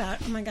I talk about?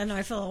 Oh my god, no,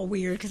 I feel all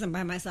weird because I'm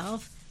by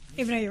myself.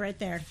 Even though you're right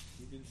there.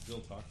 You can still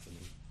talk to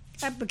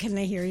me. But can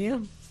they hear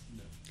you?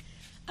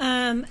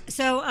 No.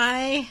 So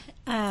I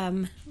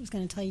was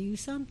going to tell you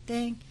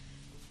something.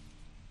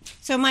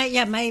 So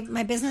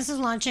my business is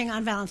launching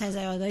on Valentine's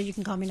Day, although you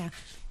can call me now.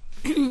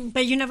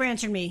 But you never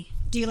answered me.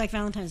 Do you like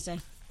Valentine's Day?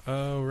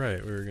 Oh,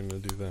 right. We were going to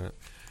do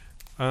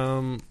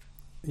that.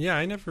 Yeah,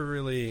 I never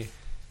really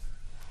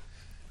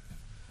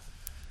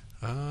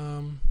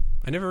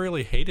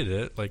hated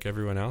it like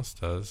everyone else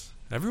does.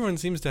 Everyone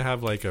seems to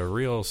have like a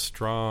real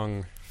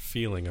strong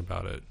feeling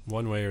about it,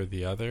 one way or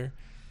the other.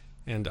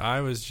 And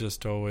I was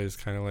just always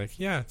kind of like,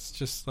 yeah, it's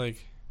just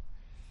like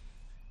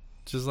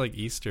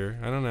Easter.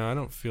 I don't know. I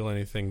don't feel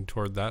anything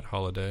toward that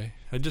holiday.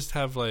 I just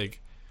have like,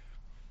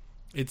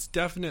 it's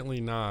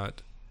definitely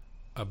not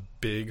a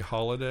big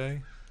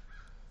holiday,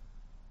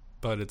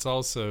 but it's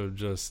also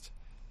just,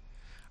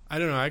 I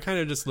don't know. I kind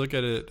of just look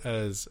at it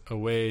as a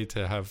way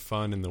to have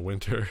fun in the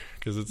winter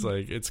because it's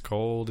like, it's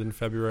cold in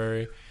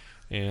February,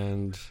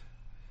 and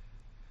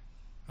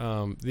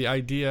the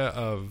idea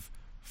of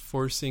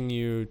forcing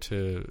you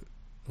to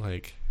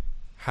like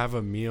have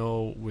a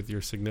meal with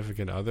your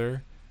significant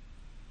other,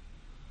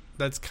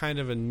 that's kind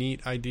of a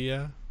neat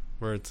idea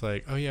where it's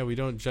like, oh yeah, we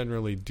don't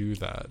generally do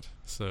that.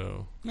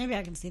 So maybe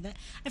I can see that.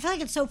 I feel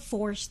like it's so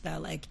forced though,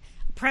 like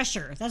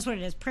pressure. That's what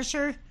it is.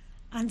 Pressure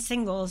on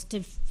singles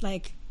to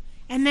like,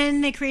 and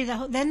then they created a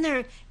whole, then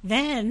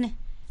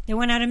they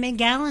went out and made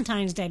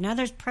Galentine's Day. Now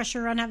there's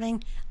pressure on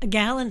having a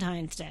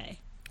Galentine's Day.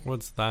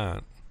 what's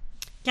that?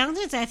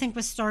 Galentine's Day, I think,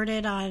 was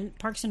started on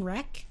Parks and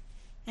Rec,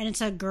 and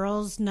it's a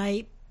girls'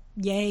 night.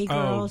 Yay,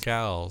 girls! Oh,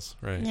 gals,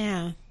 right?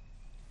 Yeah,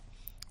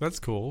 That's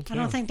cool too. I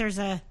don't think there's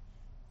a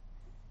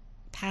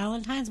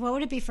Palentine's. What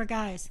would it be for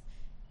guys?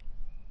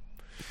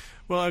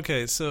 Well,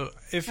 okay, so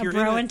if A you're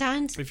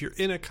Broentine's? if you're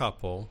in a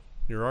couple,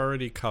 you're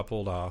already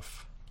coupled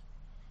off.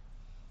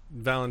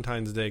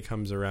 Valentine's Day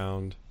comes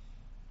around,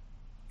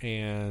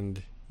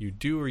 and you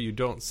do or you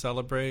don't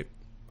celebrate.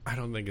 I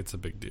don't think it's a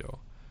big deal.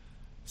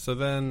 So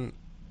then,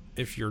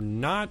 if you're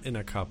not in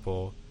a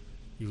couple,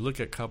 you look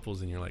at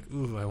couples and you're like,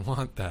 "Ooh, I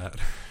want that,"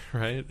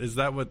 right? Is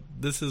that what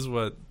this is?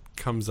 What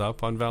comes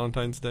up on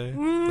Valentine's Day? I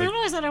don't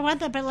know that I want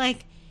that, but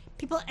like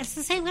people, it's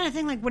the same kind of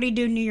thing. Like, what do you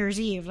do New Year's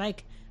Eve?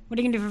 Like, what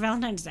are you gonna do for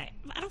Valentine's Day?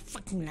 I don't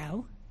fucking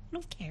know. I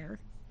don't care.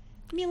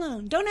 Leave me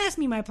alone. Don't ask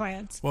me my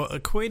plans. Well,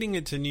 equating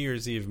it to New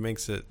Year's Eve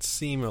makes it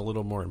seem a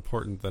little more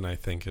important than I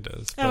think it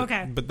is. But, Oh,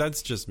 okay. But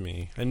that's just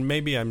me. And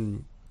maybe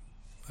I'm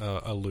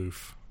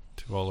aloof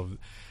to all of...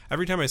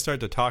 Every time I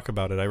start to talk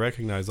about it, I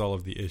recognize all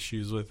of the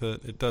issues with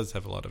it. It does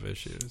have a lot of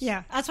issues.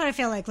 Yeah, that's what I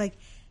feel like. Like,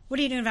 what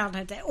are you doing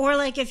Valentine's Day? Or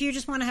like, if you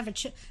just want to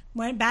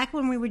have back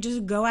when we would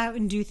just go out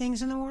and do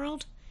things in the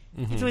world.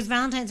 Mm-hmm. If it was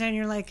Valentine's Day and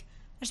you're like,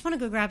 I just want to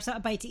go grab a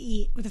bite to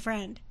eat with a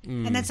friend,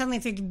 and then suddenly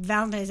think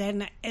Valentine's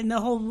Day, and the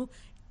whole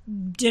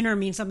dinner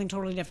means something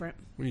totally different.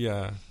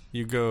 Yeah.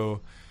 You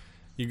go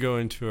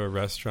into a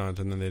restaurant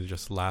and then they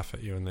just laugh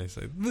at you and they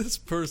say, "This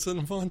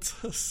person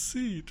wants a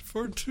seat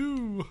for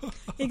two."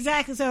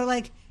 Exactly. So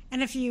like,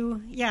 and if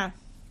you, yeah,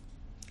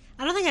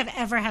 I don't think I've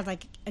ever had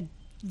like a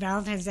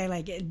Valentine's Day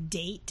like a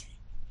date.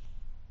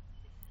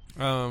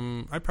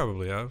 I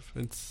probably have.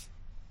 It's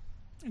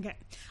Okay.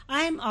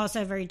 I'm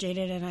also very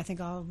jaded, and I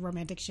think all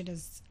romantic shit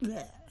is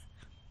bleh.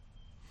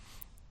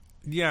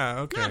 yeah,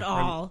 okay. Not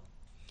all.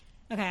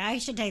 Okay, I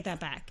should take that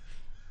back.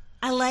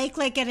 I like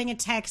getting a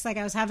text, like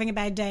I was having a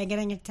bad day,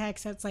 getting a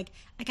text that's like,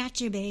 I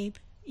got you, babe.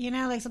 You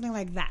know, like something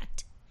like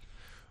that.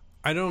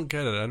 I don't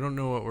get it. I don't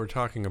know what we're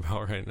talking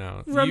about right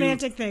now.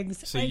 Romantic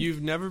things. So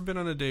you've never been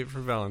on a date for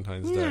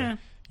Valentine's Day. Yeah.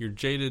 You're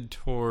jaded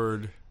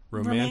toward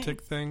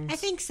romantic things. I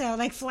think so.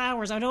 Like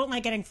flowers. I don't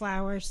like getting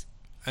flowers.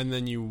 And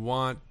then you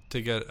want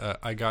to get a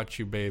I got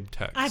you, babe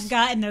text. I've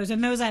gotten those,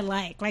 and those I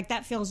like. Like,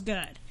 that feels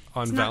good.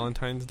 On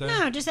Valentine's Day?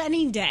 No, just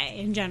any day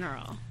in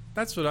general.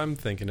 That's what I'm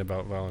thinking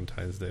about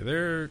Valentine's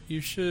Day.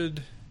 You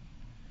should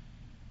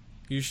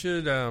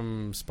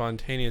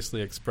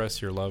spontaneously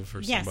express your love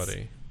for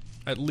somebody.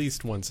 At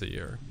least once a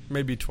year.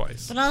 Maybe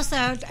twice. But also,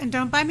 and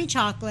don't buy me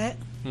chocolate.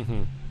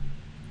 Mm-hmm.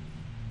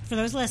 For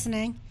those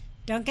listening,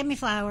 don't get me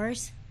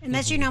flowers.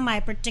 Unless you know my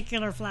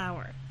particular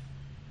flower.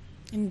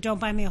 And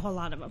don't buy me a whole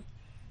lot of them.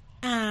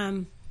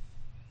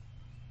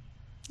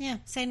 Yeah,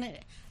 saying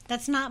that,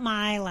 that's not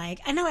my,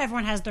 like... I know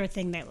everyone has their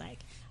thing they like.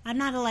 I'm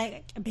not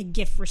a big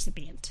gift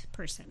recipient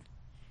person.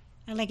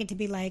 I like it to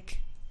be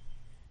like...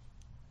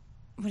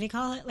 What do you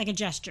call it? Like a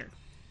gesture.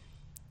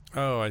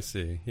 Oh, I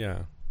see.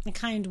 Yeah. A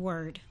kind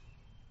word.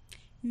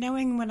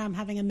 Knowing when I'm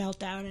having a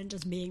meltdown and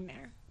just being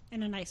there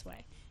in a nice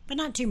way. But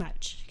not too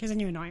much, because then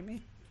you annoy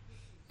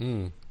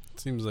me.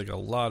 Seems like a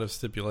lot of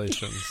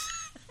stipulations.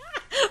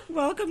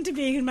 Welcome to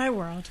being in my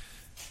world.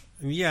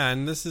 Yeah,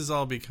 and this is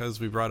all because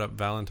we brought up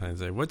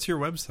Valentine's Day. What's your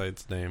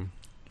website's name?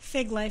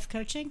 Fig Life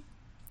Coaching.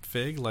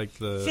 Fig, like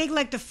the... Fig,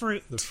 like the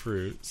fruit. The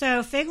fruit.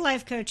 So Fig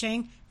Life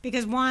Coaching,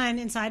 because one,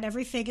 inside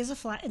every fig is a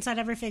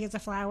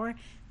flower.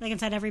 Like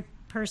inside every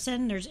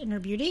person, there's inner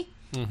beauty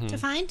to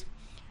find.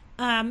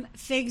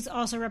 Figs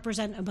also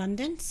represent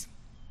abundance.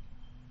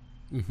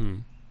 Mm-hmm.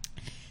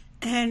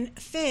 And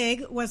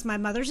Fig was my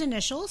mother's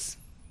initials.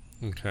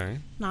 Okay.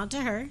 Not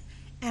to her.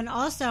 And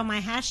also my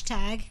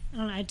hashtag. I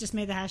don't know, I just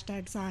made the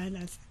hashtag sign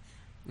as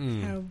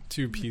how,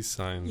 two peace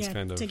signs,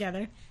 kind of.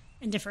 Together.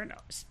 And different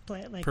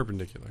like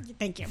perpendicular.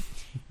 Thank you.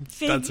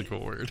 Fig, that's a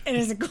cool word. It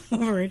is a cool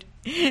word.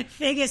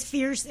 Fig is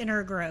fierce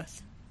inner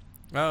growth.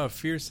 Oh,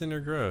 fierce inner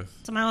growth.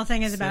 So my whole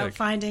thing is about Sick.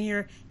 finding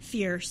your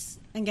fierce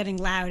and getting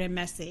loud and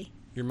messy.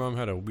 Your mom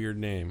had a weird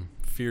name.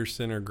 Fierce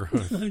inner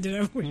growth. Did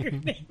a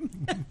weird name.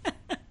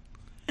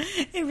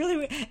 It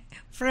really...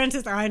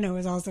 Frances I know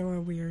is also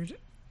a weird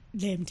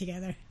name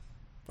together.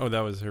 Oh,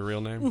 that was her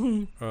real name?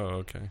 Mm-hmm. Oh,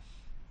 okay.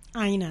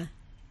 Ina.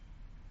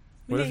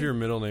 What if your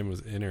middle name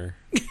was Inner?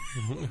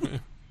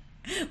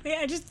 Wait,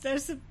 I just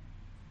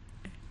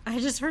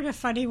heard a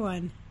funny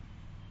one.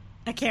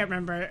 I can't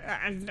remember.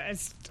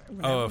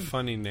 A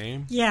funny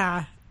name?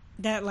 Yeah,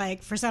 that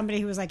like for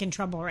somebody who was like in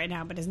trouble right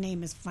now, but his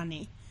name is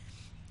funny.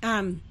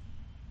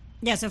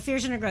 Yeah. So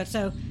fierce inner growth.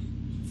 So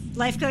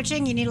life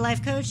coaching. You need a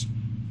life coach.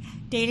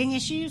 Dating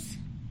issues.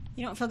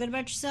 You don't feel good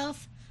about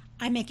yourself.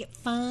 I make it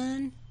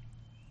fun.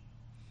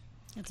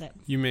 That's it.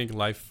 You make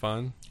life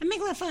fun? I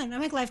make life fun. I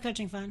make life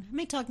coaching fun. I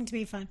make talking to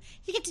me fun.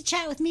 You get to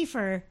chat with me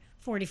for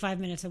 45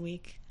 minutes a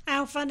week.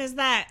 How fun is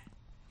that?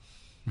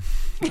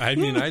 I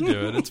mean, I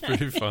do it. It's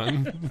pretty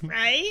fun.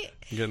 Right?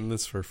 I'm getting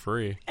this for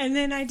free. And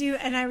then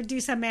I would do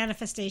some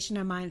manifestation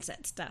and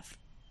mindset stuff.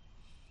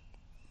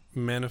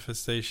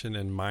 Manifestation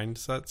and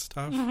mindset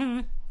stuff?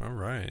 Mm-hmm. All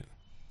right.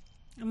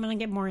 I'm going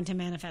to get more into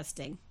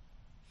manifesting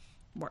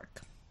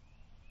work.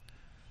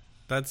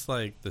 That's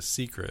like The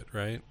Secret,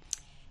 right?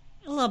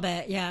 A little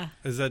bit, yeah.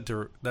 Is that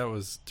that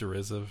was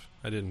derisive?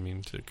 I didn't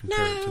mean to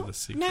compare it to The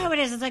Secret. No, it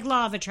is. It's like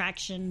law of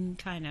attraction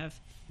kind of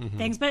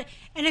things. But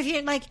and if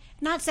you're like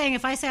not saying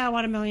if I say I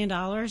want $1 million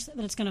that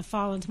it's going to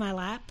fall into my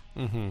lap,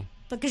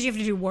 because you have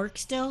to do work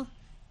still.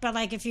 But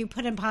like if you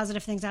put in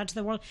positive things out to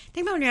the world,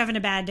 think about when you're having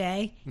a bad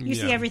day, you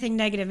see everything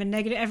negative and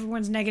negative.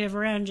 Everyone's negative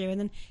around you, and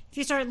then if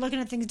you start looking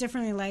at things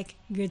differently, like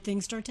good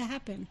things start to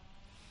happen.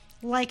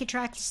 Like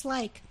attracts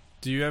like.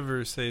 Do you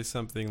ever say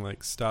something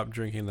like "Stop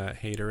drinking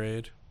that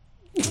Haterade"?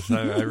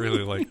 I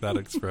really like that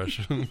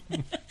expression.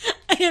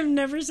 I have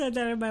never said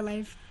that in my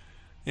life.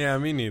 Yeah,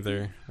 me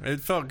neither. It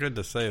felt good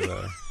to say,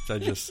 though. I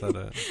just said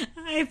it.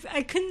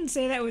 I couldn't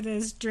say that with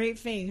a straight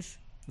face.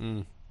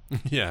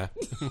 Yeah.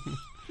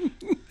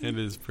 It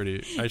is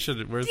pretty... I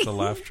should... Where's the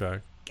laugh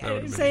track?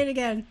 Say it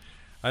again.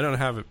 I don't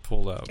have it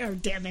pulled up. Oh,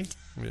 damn it.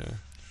 Yeah.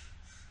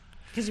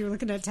 Because you were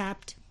looking at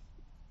Tapped.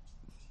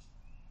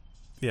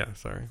 Yeah,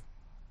 sorry.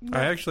 No.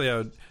 I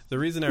actually... the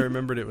reason I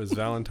remembered it was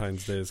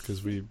Valentine's Day is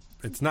because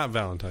it's not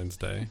Valentine's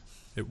Day.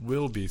 It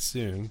will be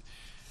soon.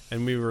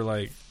 And we were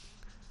like...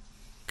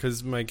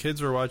 Because my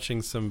kids were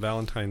watching some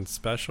Valentine's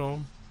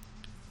special,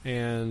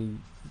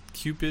 and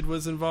Cupid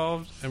was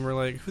involved, and we're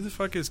like, who the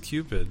fuck is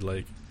Cupid?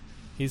 Like,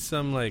 he's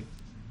some, like,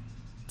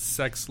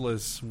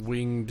 sexless,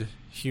 winged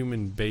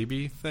human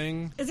baby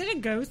thing. Is it a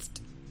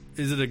ghost?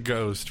 Is it a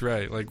ghost?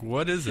 Right. Like,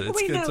 what is it? Oh,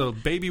 wait, it's no. a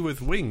baby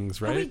with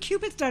wings, right? Oh, wait,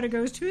 Cupid's not a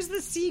ghost. Who's the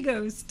sea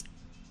ghost?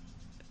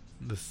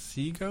 The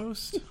sea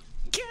ghost?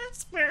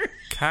 Casper.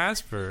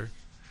 Casper?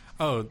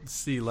 Oh,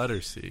 C,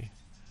 letter C.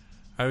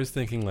 I was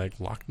thinking like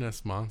Loch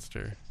Ness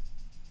Monster.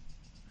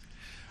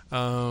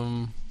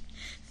 Yeah,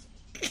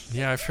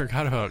 I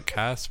forgot about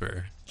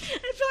Casper. I feel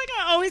like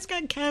I always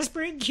got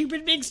Casper and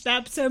Cupid mixed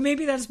up, so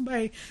maybe that's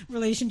my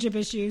relationship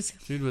issues.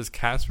 Dude, was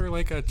Casper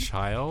like a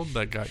child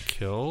that got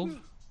killed?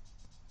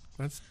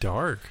 That's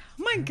dark.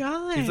 Oh my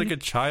god. He's like a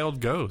child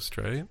ghost,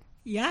 right?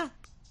 Yeah.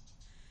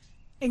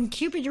 And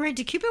Cupid, you're right.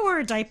 Did Cupid wear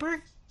a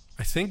diaper?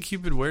 I think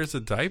Cupid wears a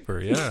diaper,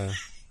 yeah.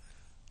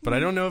 But I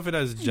don't know if it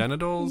has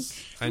genitals.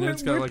 I know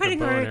it's got like a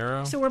bow and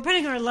arrow. So we're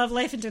putting our love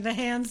life into the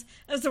hands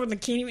of someone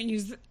that can't even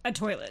use a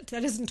toilet.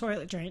 That isn't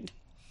toilet trained.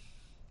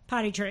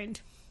 Potty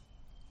trained.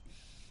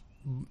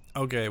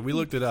 Okay, we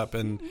looked it up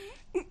and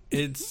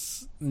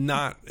it's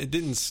not, it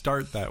didn't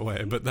start that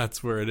way, but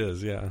that's where it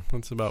is, yeah.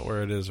 That's about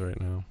where it is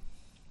right now.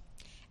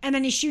 And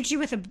then he shoots you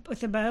with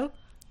a bow?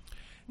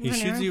 He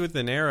shoots you with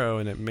an arrow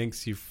and it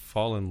makes you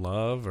fall in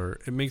love, or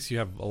it makes you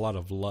have a lot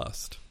of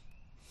lust.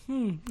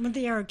 Would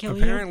the arrow kill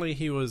you? Apparently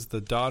he was the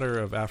daughter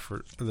of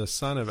the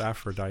son of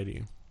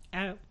Aphrodite. Oh.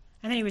 And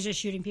then he was just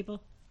shooting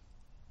people?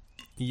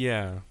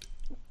 Yeah.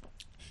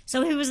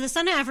 So he was the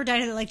son of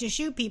Aphrodite that liked to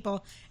shoot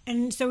people,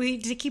 and so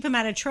to keep him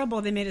out of trouble,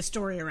 they made a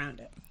story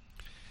around it.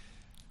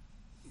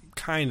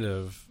 Kind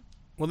of.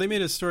 Well, they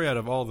made a story out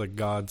of all the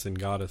gods and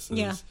goddesses.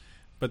 Yeah.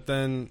 But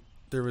then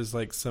there was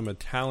like some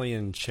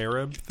Italian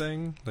cherub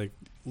thing, like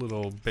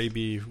little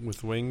baby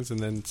with wings,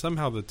 and then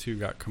somehow the two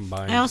got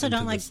combined. I also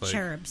don't this, like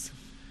cherubs.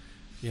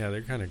 Yeah,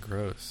 they're kind of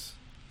gross.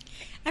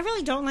 I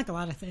really don't like a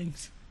lot of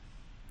things.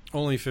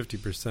 Only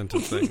 50%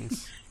 of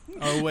things.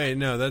 Oh, wait,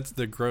 no, that's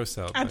the gross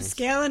out I'm things.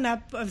 scaling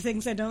up of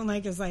things I don't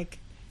like is like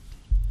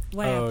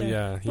way Oh, up there.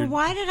 yeah. But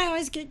why did I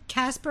always get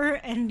Casper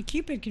and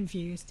Cupid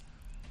confused?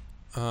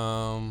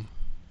 And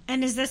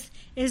is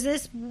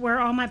this where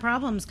all my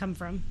problems come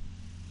from?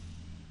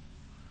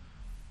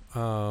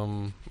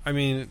 I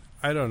mean,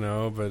 I don't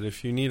know, but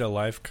if you need a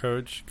life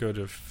coach, go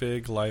to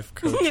Fig Life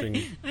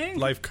Coaching.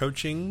 Life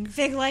Coaching?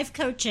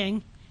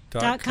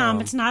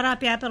 FigLifeCoaching.com. It's not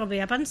up yet, but it'll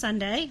be up on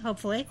Sunday,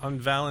 hopefully. On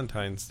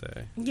Valentine's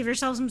Day. Give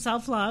yourself some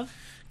self-love.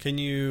 Can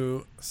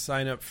you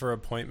sign up for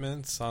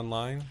appointments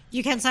online?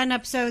 You can sign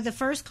up. So the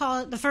first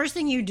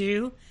thing you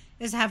do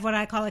is have what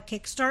I call a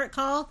kickstart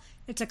call.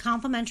 It's a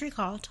complimentary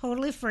call,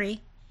 totally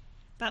free.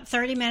 About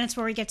 30 minutes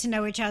where we get to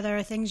know each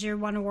other, things you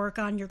want to work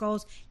on, your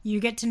goals. You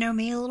get to know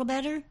me a little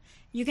better.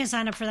 You can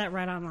sign up for that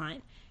right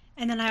online.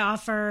 And then I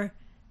offer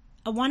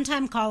a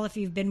one-time call if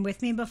you've been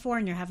with me before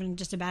and you're having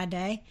just a bad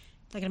day,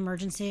 like an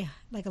emergency,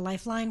 like a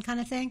lifeline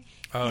kind of thing.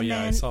 Oh, and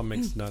yeah, I saw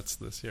Mixed Nuts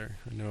this year.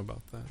 I know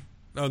about that.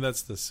 Oh,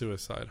 that's the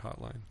suicide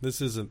hotline.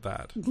 This isn't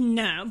that.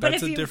 No. But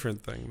that's a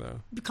different thing,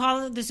 though.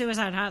 Call the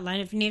suicide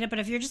hotline if you need it. But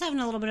if you're just having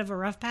a little bit of a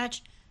rough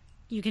patch,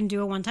 you can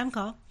do a one-time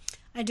call.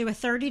 I do a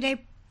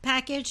 30-day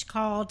package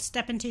called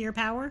Step Into Your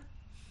Power.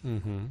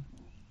 Mm-hmm.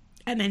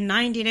 And then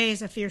 90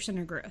 days of Fierce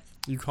Inner Growth.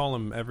 You call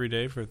them every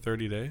day for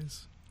 30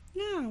 days?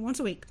 No, once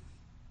a week.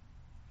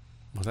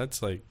 Well,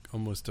 that's like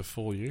almost a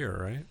full year,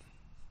 right?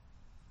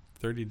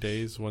 30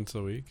 days once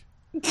a week?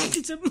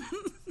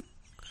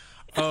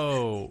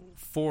 Oh,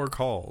 4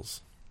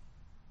 calls.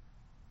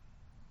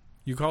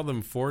 You call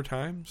them 4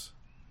 times?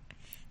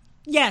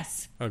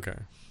 Yes. Okay.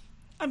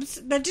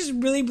 That just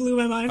really blew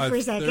my mind for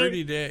a second.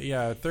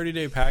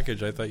 30-day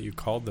package. I thought you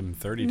called them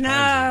 30 times.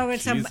 No,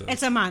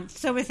 it's a month.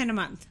 So within a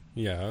month.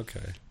 Yeah,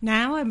 okay.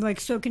 Now I'm like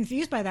so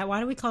confused by that. Why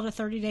do we call it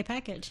a 30-day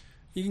package?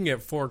 You can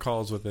get 4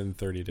 calls within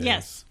 30 days.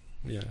 Yes.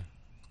 Yeah.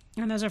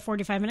 And those are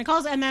 45-minute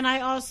calls. And then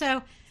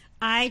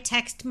I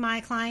text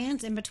my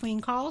clients in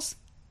between calls.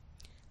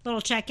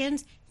 Little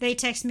check-ins. They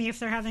text me if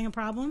they're having a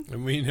problem.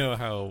 And we know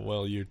how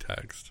well you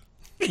text.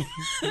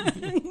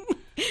 I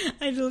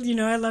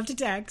love to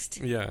text.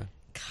 Yeah.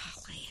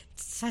 Golly,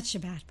 it's such a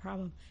bad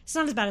problem. It's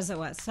not as bad as it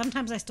was.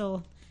 Sometimes I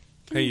still...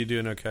 Hey, you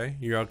doing okay?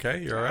 You're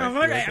okay? You're all right? I'm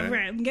okay. I'm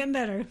right. I'm getting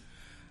better.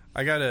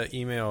 I got an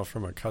email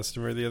from a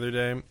customer the other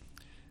day,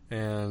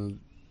 and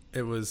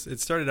it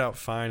started out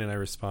fine, and I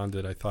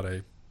responded. I thought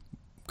I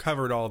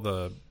covered all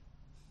the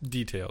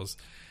details.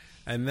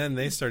 And then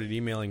they started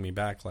emailing me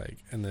back,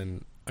 and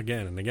then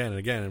again and again and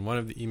again. And one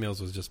of the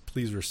emails was just,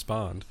 please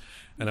respond.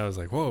 And I was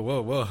like,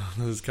 whoa.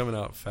 This is coming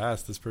out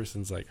fast. This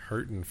person's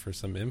hurting for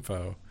some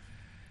info.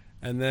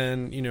 And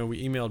then,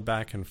 we emailed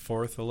back and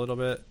forth a little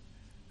bit.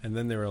 And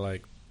then they were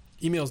like,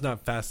 email's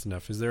not fast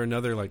enough. Is there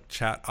another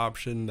chat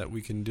option that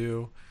we can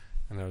do?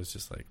 And I was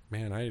just like,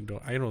 man, I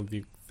don't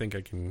think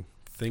I can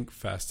think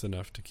fast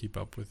enough to keep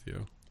up with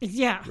you.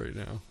 Yeah. Right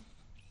now.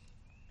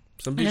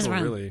 Some people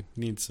really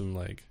need some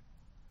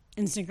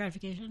instant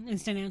gratification,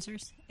 instant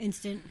answers,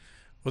 instant.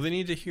 Well, they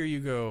need to hear you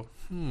go,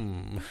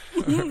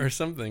 or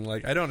something.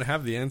 I don't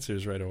have the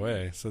answers right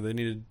away. So they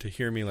needed to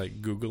hear me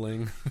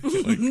Googling,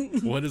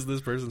 what is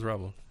this person's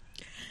problem?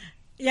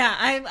 Yeah,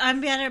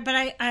 I'm better,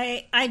 but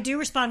I do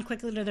respond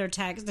quickly to their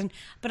text,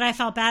 but I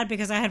felt bad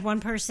because I had one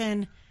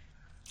person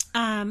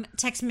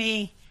text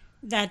me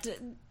that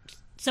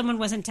someone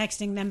wasn't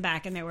texting them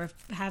back and they were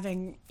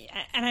having,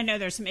 and I know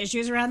there's some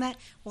issues around that.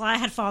 Well, I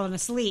had fallen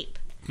asleep.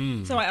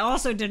 So I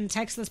also didn't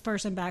text this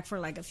person back for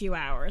like a few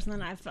hours, and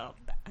then I felt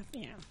bad,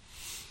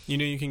 You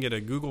know, you can get a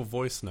Google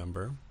Voice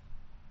number.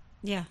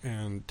 Yeah.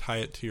 And tie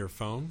it to your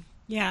phone.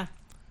 Yeah.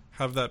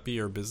 Have that be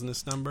your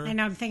business number. I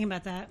know, I'm thinking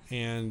about that.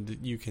 And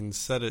you can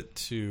set it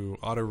to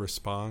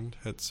auto-respond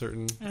at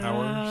certain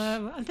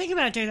hours. I'm thinking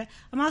about doing that.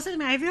 I'm also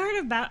thinking, have you heard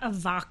about a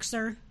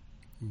Voxer?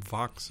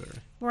 Voxer.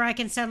 Where I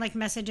can send like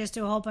messages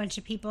to a whole bunch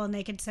of people and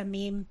they can send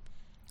me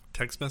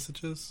text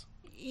messages?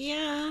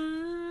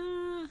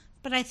 Yeah.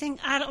 But I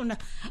don't know.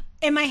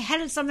 In my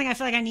head, it's something I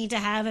feel like I need to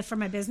have it for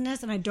my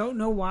business, and I don't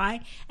know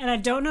why. And I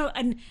don't know.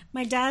 And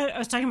I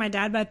was talking to my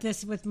dad about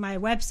this with my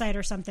website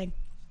or something.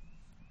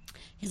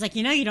 He's like,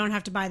 you don't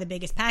have to buy the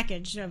biggest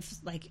package of,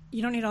 like,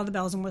 you don't need all the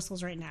bells and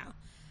whistles right now.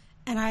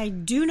 And I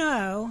do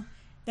know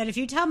that if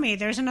you tell me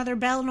there's another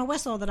bell and a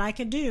whistle that I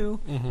could do,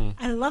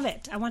 I love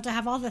it. I want to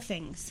have all the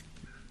things.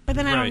 But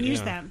then I don't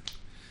use them.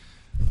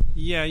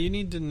 Yeah, you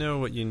need to know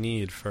what you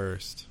need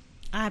first.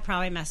 I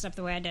probably messed up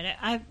the way I did it.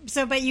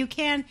 But you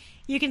can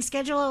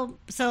schedule.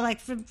 So like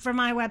for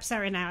my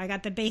website right now, I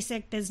got the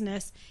basic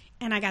business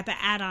and I got the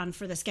add-on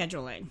for the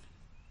scheduling.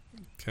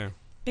 Okay.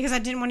 Because I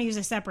didn't want to use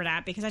a separate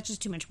app because that's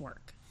just too much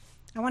work.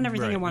 I want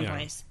everything in one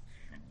place.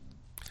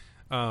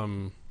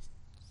 So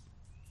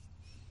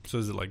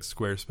is it like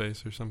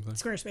Squarespace or something?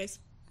 Squarespace.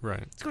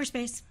 Right.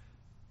 Squarespace.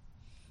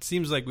 It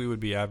seems like we would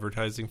be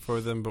advertising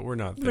for them, but we're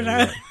not there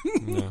yet.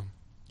 No.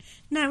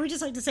 No, we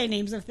just like to say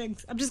names of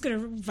things. I'm just going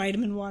to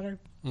vitamin water.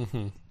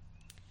 Mm-hmm.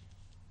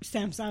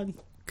 Samsung.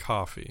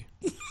 Coffee.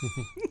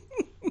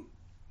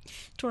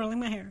 Twirling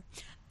my hair.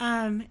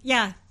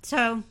 Yeah,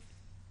 so...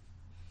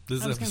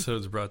 This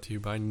episode is brought to you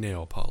by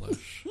nail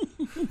polish.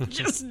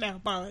 Just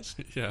nail polish.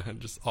 Yeah,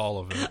 just all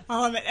of it.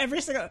 All of it.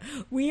 Every single...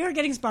 We are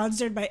getting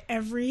sponsored by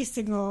every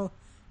single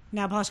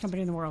nail polish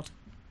company in the world.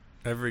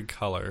 Every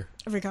color.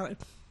 Every color.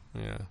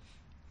 Yeah.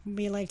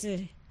 We like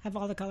to have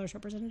all the colors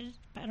represented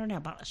by our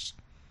nail polish.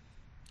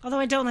 Although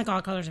I don't like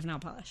all colors of nail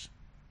polish.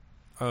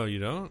 Oh, you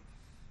don't?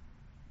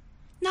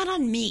 Not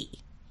on me.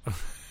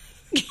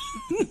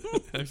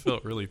 I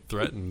felt really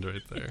threatened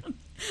right there.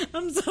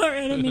 I'm sorry,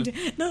 I didn't mean to.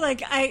 No,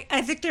 like,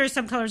 I think there are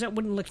some colors that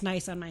wouldn't look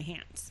nice on my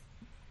hands.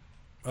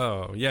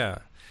 Oh, yeah.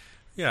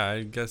 Yeah,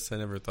 I guess I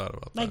never thought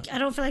about that. Like, I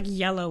don't feel like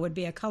yellow would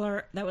be a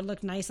color that would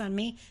look nice on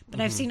me, but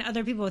I've seen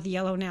other people with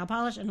yellow nail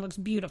polish and it looks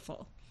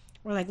beautiful.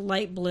 Or like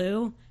light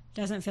blue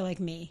doesn't feel like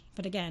me.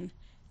 But again,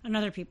 on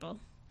other people.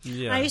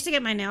 Yeah. I used to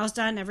get my nails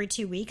done every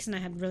 2 weeks, and I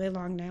had really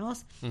long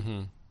nails.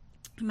 Mm-hmm.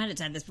 I might have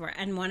said this before.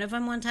 And one of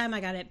them, one time, I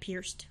got it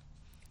pierced.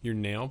 Your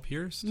nail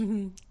pierced?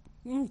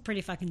 Mm-hmm. Pretty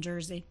fucking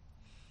Jersey.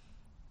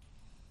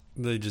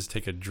 They just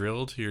take a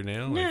drill to your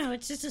nail? No,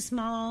 it's just a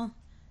small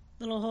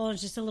little hole.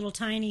 It's just a little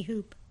tiny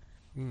hoop.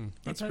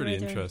 That's pretty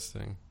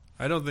interesting.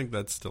 I don't think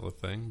that's still a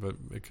thing, but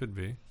it could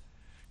be.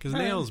 Because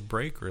nails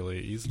break really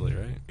easily,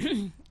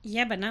 right?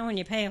 Yeah, but not when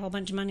you pay a whole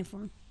bunch of money for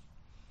them.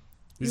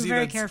 You're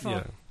very careful.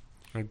 Yeah.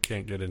 I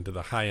can't get into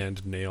the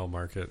high-end nail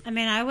market. I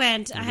mean, I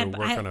went. I had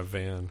work on a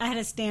van. I had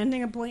a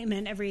standing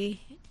appointment I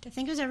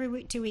think it was every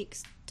week, 2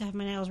 weeks, to have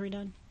my nails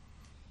redone.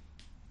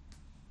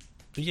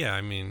 Yeah, I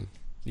mean,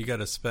 you got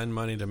to spend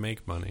money to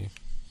make money.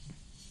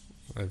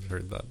 I've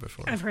heard that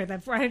before. I've heard that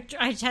before.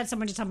 I had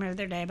someone just tell me the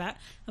other day about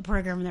a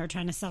program they were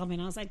trying to sell me,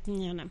 and I was like,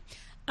 no.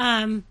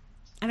 I mean,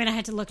 I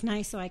had to look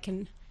nice so I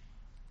can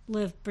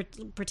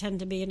pretend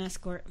to be an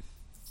escort.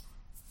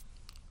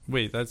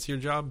 Wait, that's your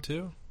job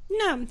too?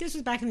 No, this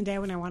was back in the day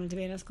when I wanted to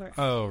be an escort.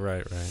 Oh,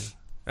 right.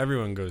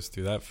 Everyone goes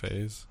through that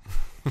phase.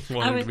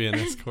 Wanting to be an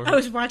escort. I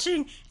was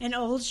watching an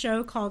old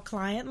show called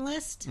Client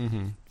List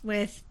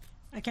with,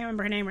 I can't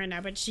remember her name right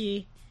now, but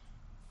she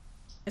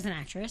is an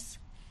actress.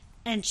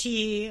 And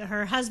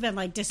her husband,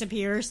 like,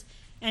 disappears,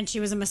 and she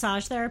was a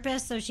massage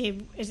therapist, so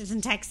she is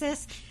in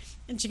Texas,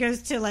 and she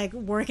goes to, like,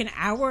 work an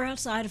hour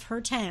outside of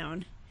her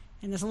town,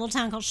 in this little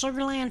town called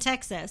Sugar Land,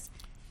 Texas.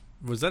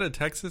 Was that a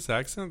Texas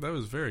accent? That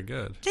was very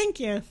good. Thank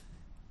you.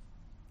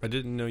 I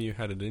didn't know you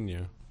had it in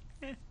you.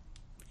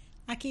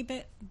 I keep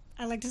it.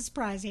 I like to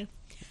surprise you.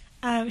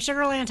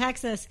 Sugar Land,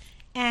 Texas,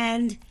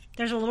 and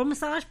there's a little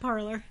massage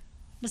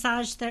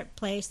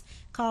place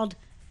called,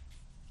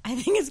 I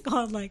think it's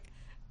called, like,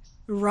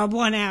 Rub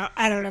One Out.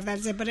 I don't know if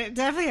that's it, but it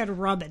definitely had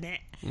rub in it.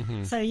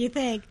 Mm-hmm. So you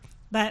think,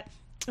 but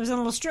it was in a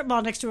little strip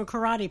mall next to a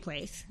karate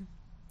place.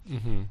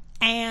 Mm-hmm.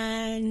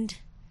 And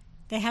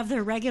they have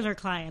their regular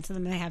clients, and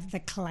then they have the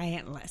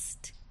client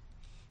list.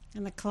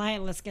 And the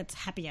client list gets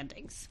happy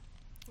endings.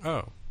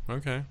 Oh,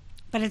 okay.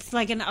 But it's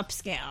like an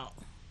upscale.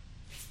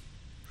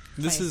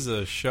 This is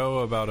a show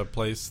about a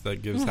place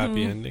that gives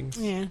happy endings?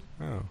 Yeah.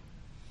 Oh.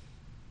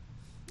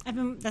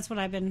 That's what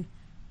I've been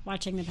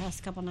watching the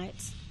past couple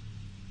nights.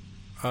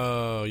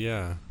 Oh,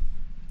 yeah.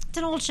 It's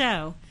an old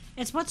show.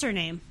 It's what's her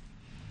name?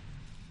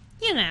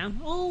 You know.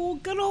 Oh,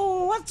 good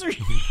old what's her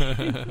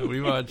name?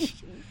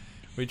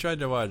 We tried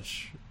to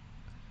watch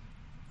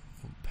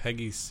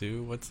Peggy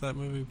Sue. What's that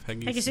movie?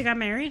 Peggy Sue Got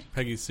Married?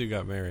 Peggy Sue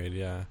Got Married,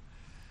 yeah.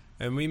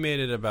 And we made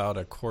it about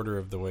a quarter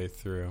of the way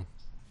through.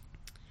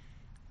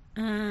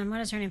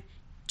 What is her name?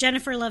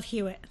 Jennifer Love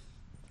Hewitt.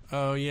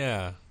 Oh,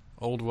 yeah.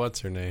 Old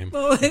what's her name?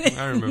 Oh.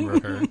 I remember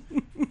her.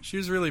 She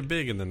was really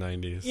big in the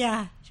 90s.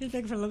 Yeah, she was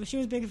big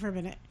for a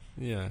minute.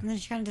 Yeah. And then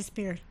she kind of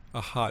disappeared.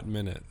 A hot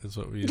minute is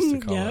what we used to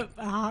call it. Yep,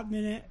 a hot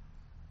minute.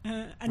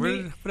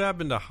 What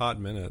happened to hot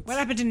minutes? What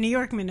happened to New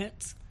York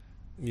minutes?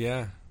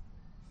 Yeah.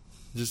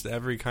 Just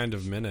every kind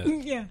of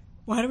minute. Yeah.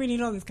 Why do we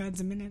need all these kinds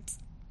of minutes?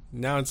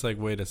 Now it's like,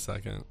 wait a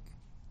second.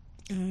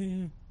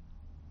 Yeah.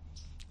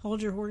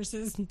 Hold your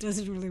horses.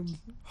 Doesn't really...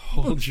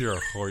 Hold your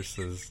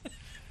horses.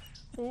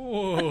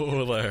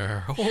 Whoa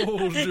there.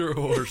 Hold your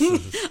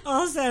horses.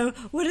 Also,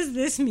 what does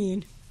this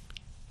mean?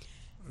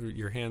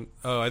 Your hand...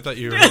 Oh, I thought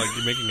you were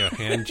like making a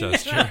hand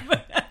gesture.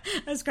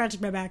 I was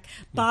scratching my back.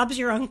 Bob's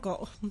your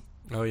uncle.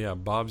 Oh, yeah.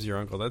 Bob's your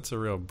uncle. That's a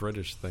real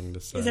British thing to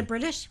say. Is it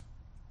British?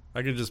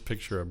 I could just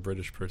picture a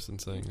British person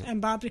saying it.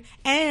 And Bob...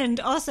 And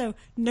also,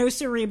 no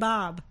siree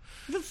Bob.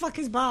 Who the fuck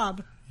is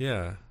Bob?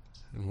 Yeah.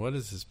 And what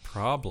is his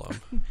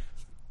problem?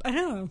 I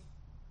don't know.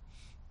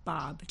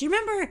 Bob. Do you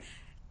remember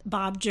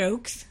Bob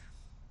jokes?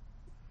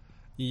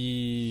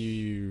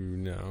 You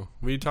know.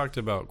 We talked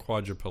about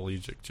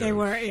quadriplegic jokes. They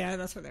were, yeah,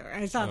 that's what they were.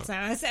 I thought so.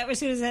 As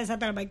soon as I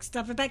said that, I'm like,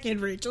 stuff it back in,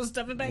 Rachel,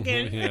 stuff it back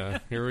in. Yeah,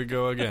 here we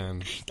go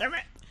again. Damn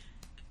it.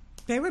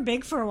 They were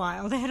big for a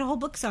while. They had whole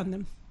books on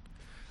them.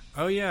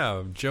 Oh,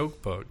 yeah,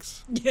 joke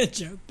books. Yeah,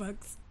 joke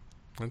books.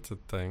 That's a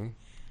thing.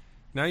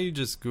 Now you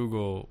just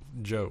Google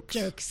jokes.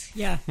 Jokes,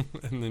 yeah.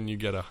 And then you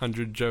get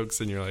 100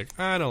 jokes and you're like,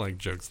 I don't like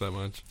jokes that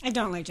much. I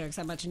don't like jokes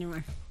that much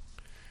anymore.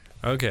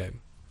 Okay.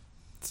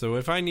 So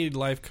if I need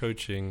life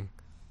coaching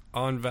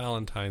on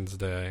Valentine's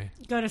Day...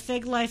 Go to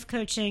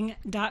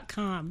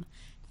figlifecoaching.com.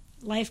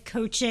 Life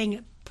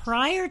coaching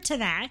prior to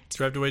that...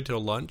 Do I have to wait till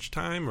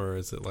lunchtime or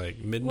is it like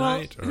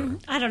midnight? Well, or?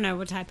 I don't know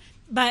what time.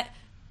 But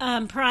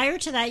prior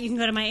to that, you can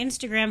go to my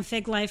Instagram,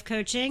 Fig Life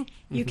Coaching.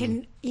 You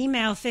can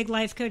email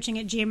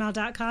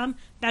figlifecoaching@gmail.com.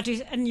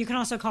 And you can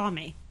also call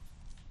me.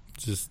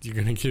 Just, you're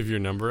going to give your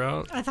number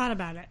out? I thought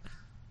about it.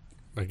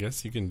 I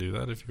guess you can do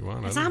that if you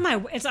want. It's on my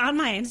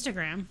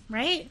Instagram,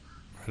 right?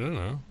 I don't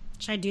know.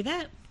 Should I do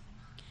that?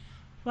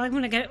 Well, I'm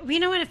going to get... You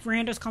know what? If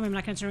randos call me, I'm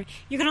not going to...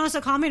 You can also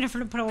call me and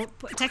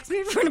text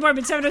me for an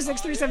appointment,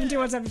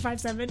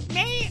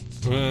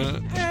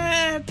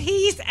 706-372-1757.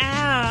 Peace out.